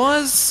there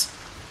was...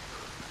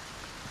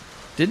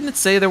 Didn't it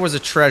say there was a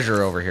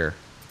treasure over here?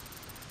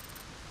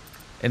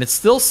 And it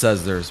still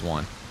says there's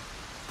one.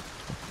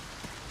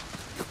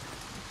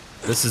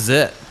 This is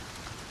it.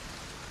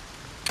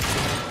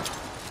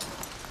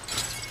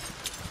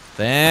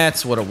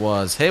 That's what it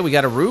was. Hey, we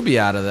got a ruby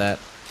out of that.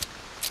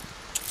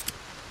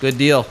 Good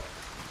deal. All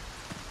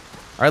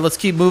right, let's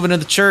keep moving to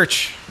the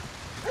church.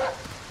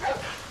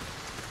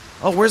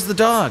 Oh, where's the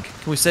dog?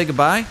 Can we say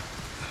goodbye?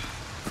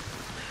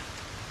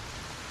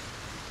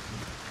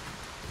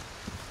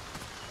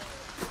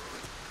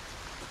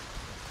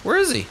 Where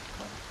is he?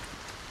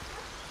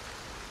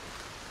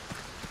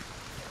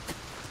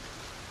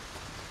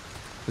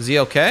 Is he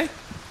okay?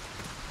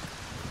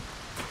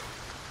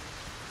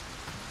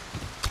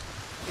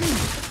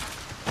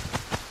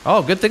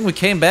 Oh, good thing we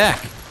came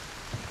back.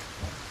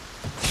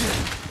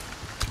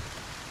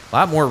 A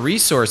lot more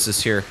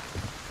resources here.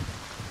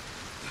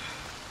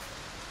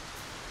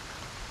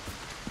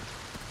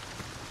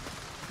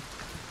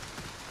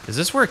 Is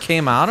this where it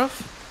came out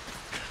of?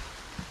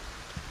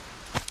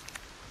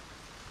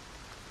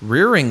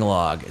 Rearing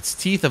log. Its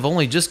teeth have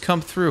only just come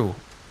through.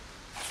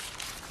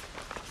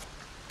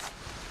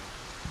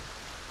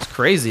 It's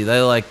crazy.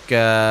 They like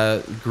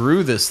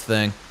grew this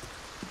thing.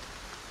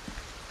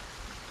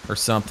 Or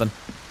something.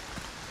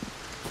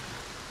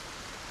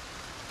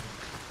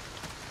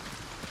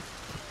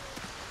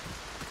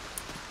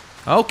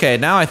 Okay,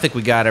 now I think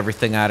we got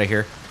everything out of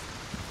here.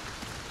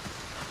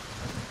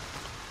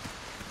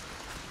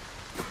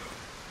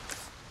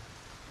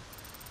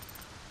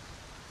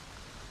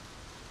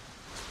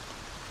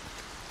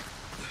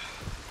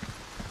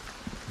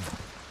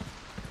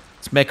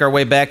 Let's make our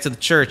way back to the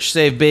church.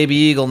 Save Baby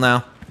Eagle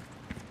now.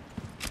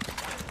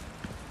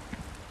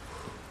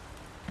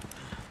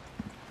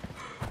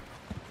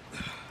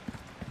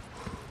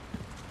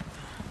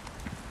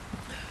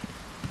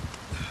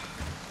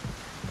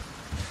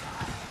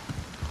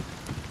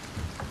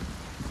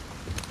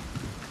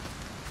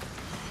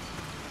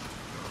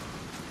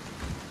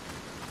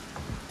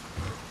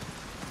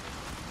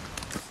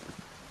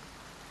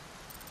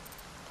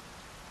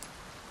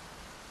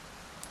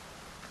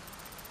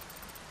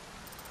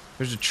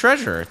 There's a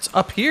treasure. It's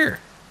up here.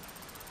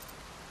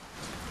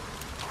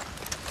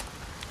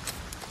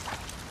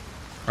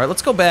 All right,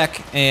 let's go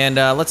back and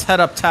let's head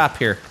up top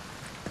here.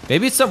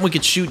 Maybe it's something we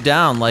could shoot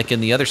down like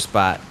in the other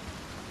spot.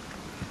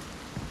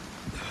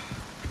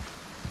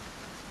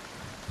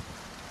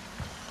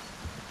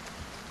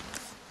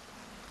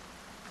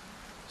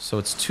 So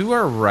it's to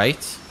our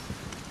right.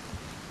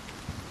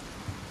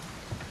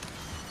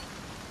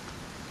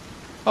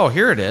 Oh,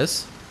 here it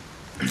is.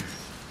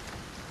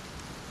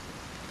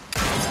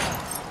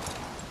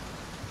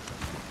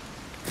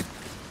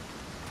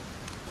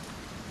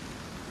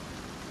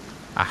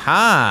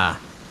 Aha!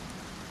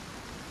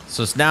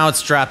 So now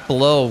it's dropped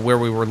below where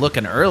we were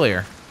looking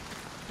earlier.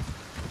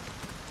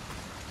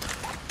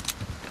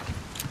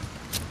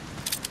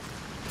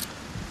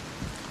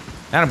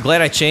 And I'm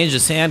glad I changed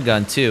this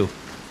handgun too.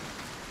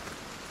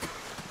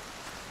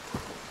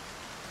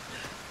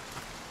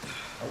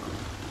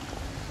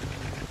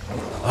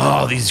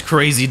 Oh, these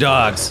crazy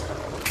dogs.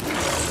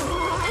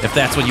 If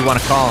that's what you want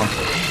to call them.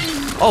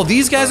 Oh,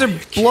 these guys are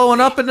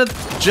blowing up into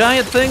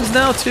giant things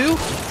now too?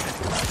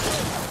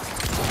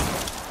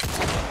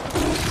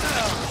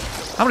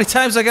 How many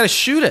times I gotta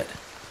shoot it?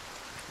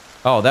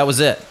 Oh, that was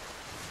it.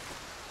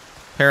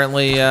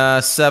 Apparently,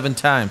 7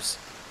 times.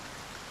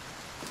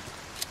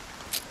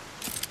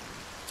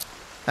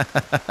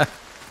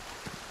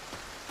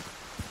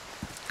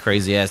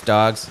 Crazy ass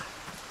dogs.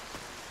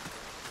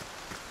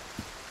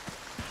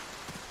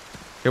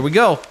 Here we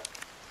go.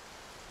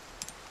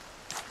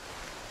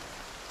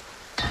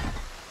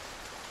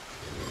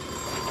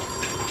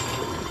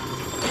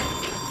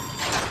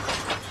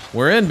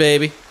 We're in,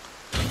 baby.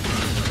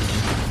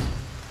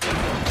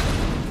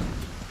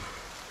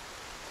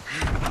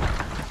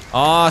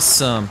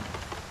 Awesome.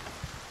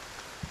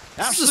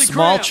 This is a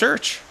small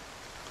church.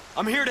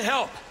 I'm here to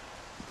help.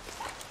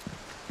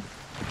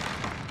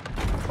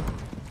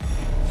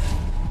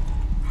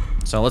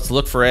 So let's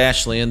look for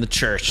Ashley in the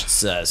church, it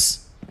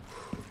says.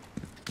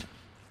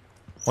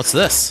 What's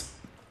this?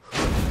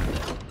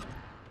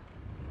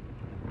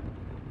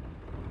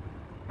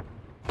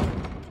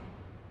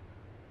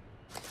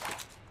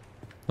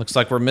 Looks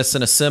like we're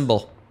missing a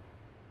symbol.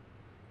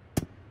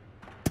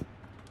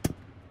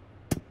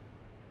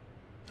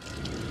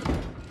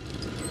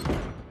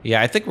 Yeah,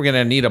 I think we're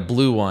gonna need a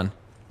blue one.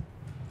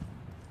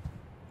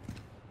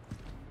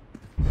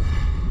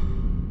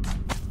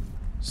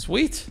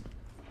 Sweet.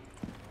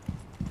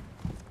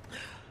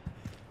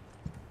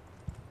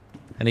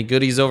 Any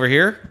goodies over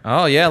here?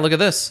 Oh yeah, look at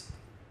this.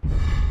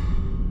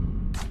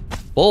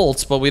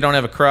 Bolts, but we don't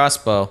have a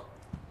crossbow.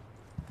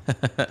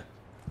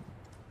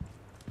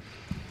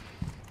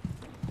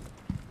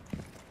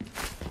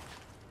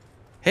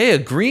 Hey, a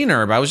green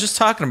herb. I was just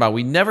talking about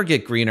we never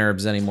get green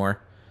herbs anymore.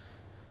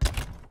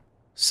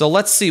 So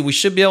let's see. We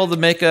should be able to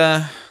make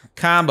a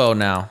combo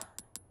now.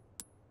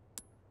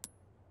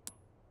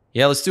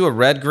 Yeah, let's do a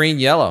red, green,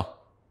 yellow.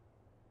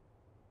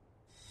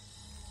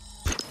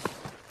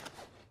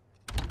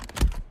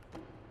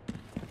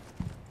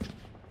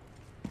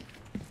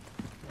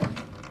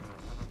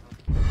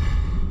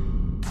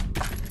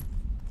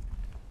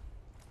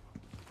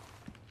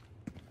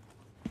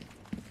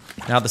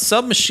 Now the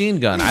submachine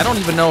gun, I don't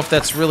even know if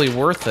that's really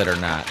worth it or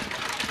not.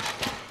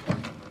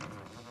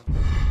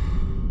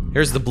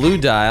 Here's the blue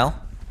dial.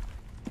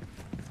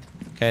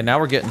 Okay, now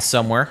we're getting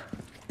somewhere.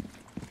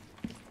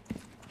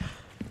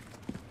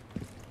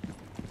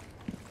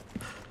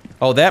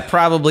 Oh, that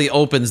probably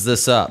opens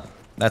this up.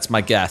 That's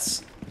my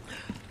guess.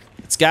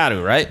 It's got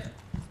to, right?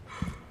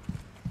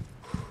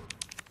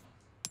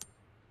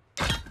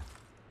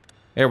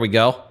 There we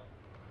go.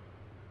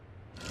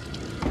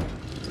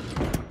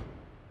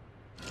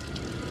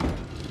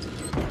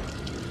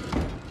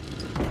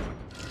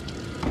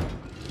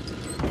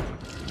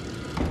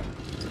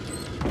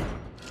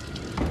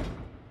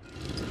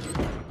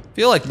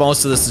 I feel like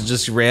most of this is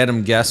just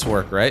random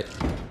guesswork, right?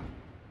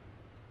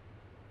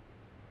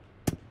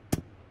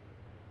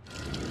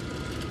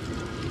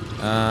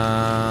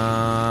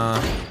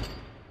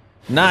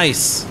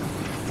 Nice.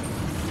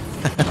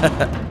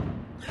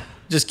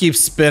 Just keep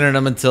spinning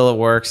them until it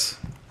works.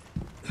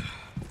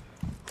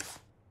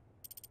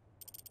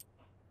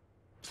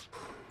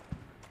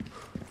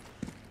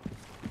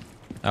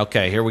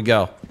 Okay, here we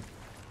go.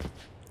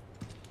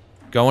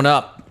 Going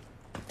up.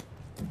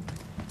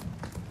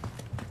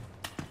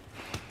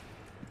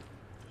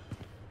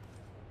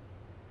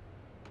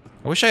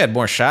 I wish I had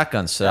more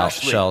shotgun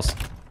shells.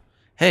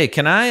 Hey,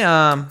 can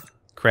I,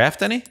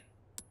 craft any?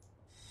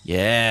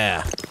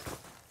 Yeah.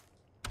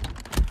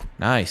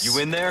 Nice. You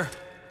in there?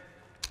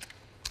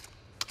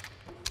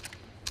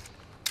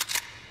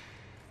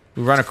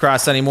 We run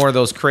across any more of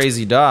those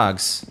crazy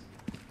dogs,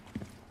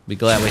 be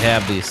glad we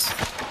have these.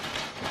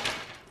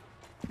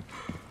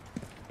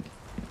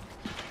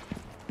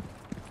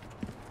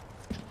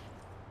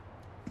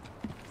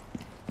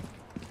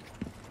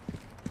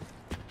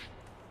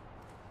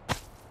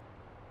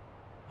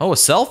 Oh, a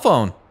cell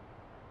phone.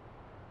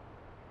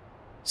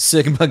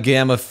 Sigma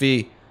Gamma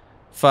Phi.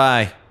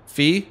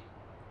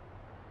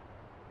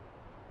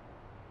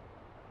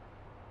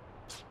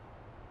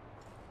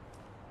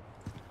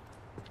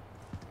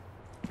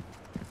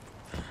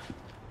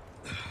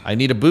 I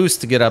need a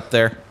boost to get up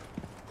there.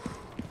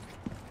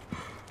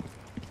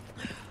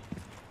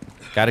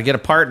 Gotta get a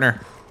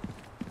partner.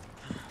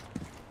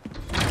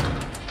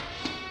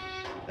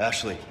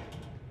 Ashley.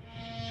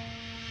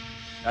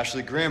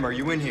 Ashley Graham, are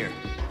you in here?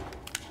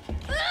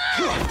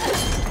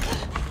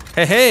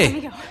 Hey,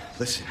 hey!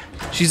 Listen,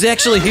 She's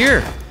actually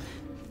here!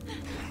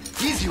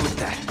 easy with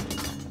that.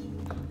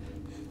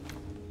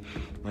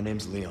 My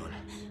name's Leon.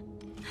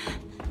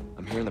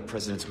 I'm here in the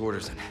president's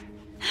orders and...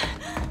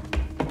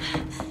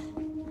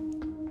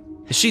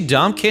 Is she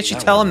dumb? Can't she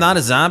tell I'm not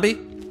a zombie?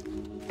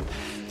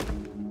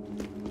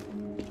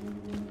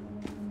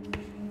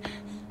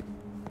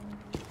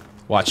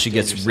 Watch, she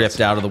gets ripped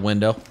out of the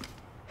window.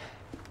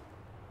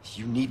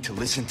 You need to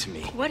listen to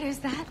me. What is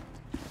that?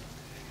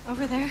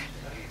 Over there?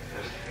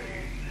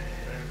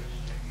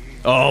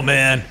 Oh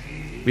man,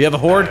 we have a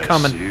horde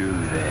coming.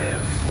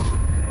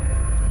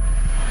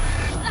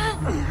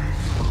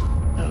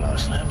 The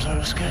lost lambs are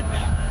escaping.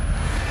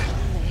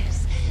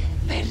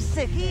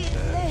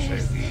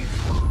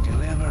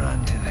 Deliver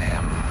unto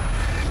them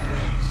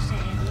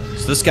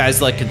So this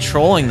guy's like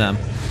controlling them.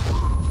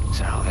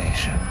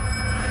 salvation.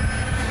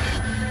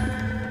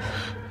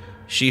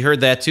 She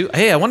heard that too.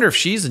 Hey, I wonder if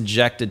she's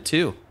injected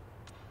too.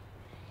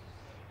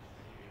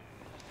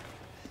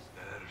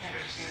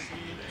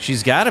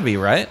 She's gotta be,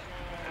 right?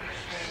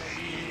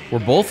 We're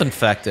both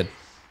infected.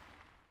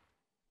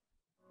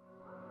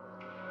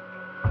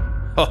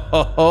 Ho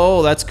ho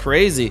ho, that's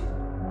crazy.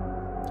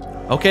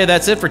 Okay,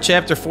 that's it for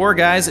chapter 4,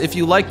 guys. If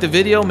you liked the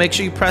video, make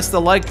sure you press the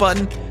like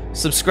button,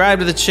 subscribe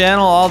to the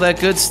channel, all that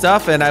good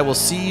stuff, and I will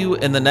see you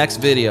in the next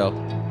video.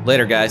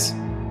 Later, guys.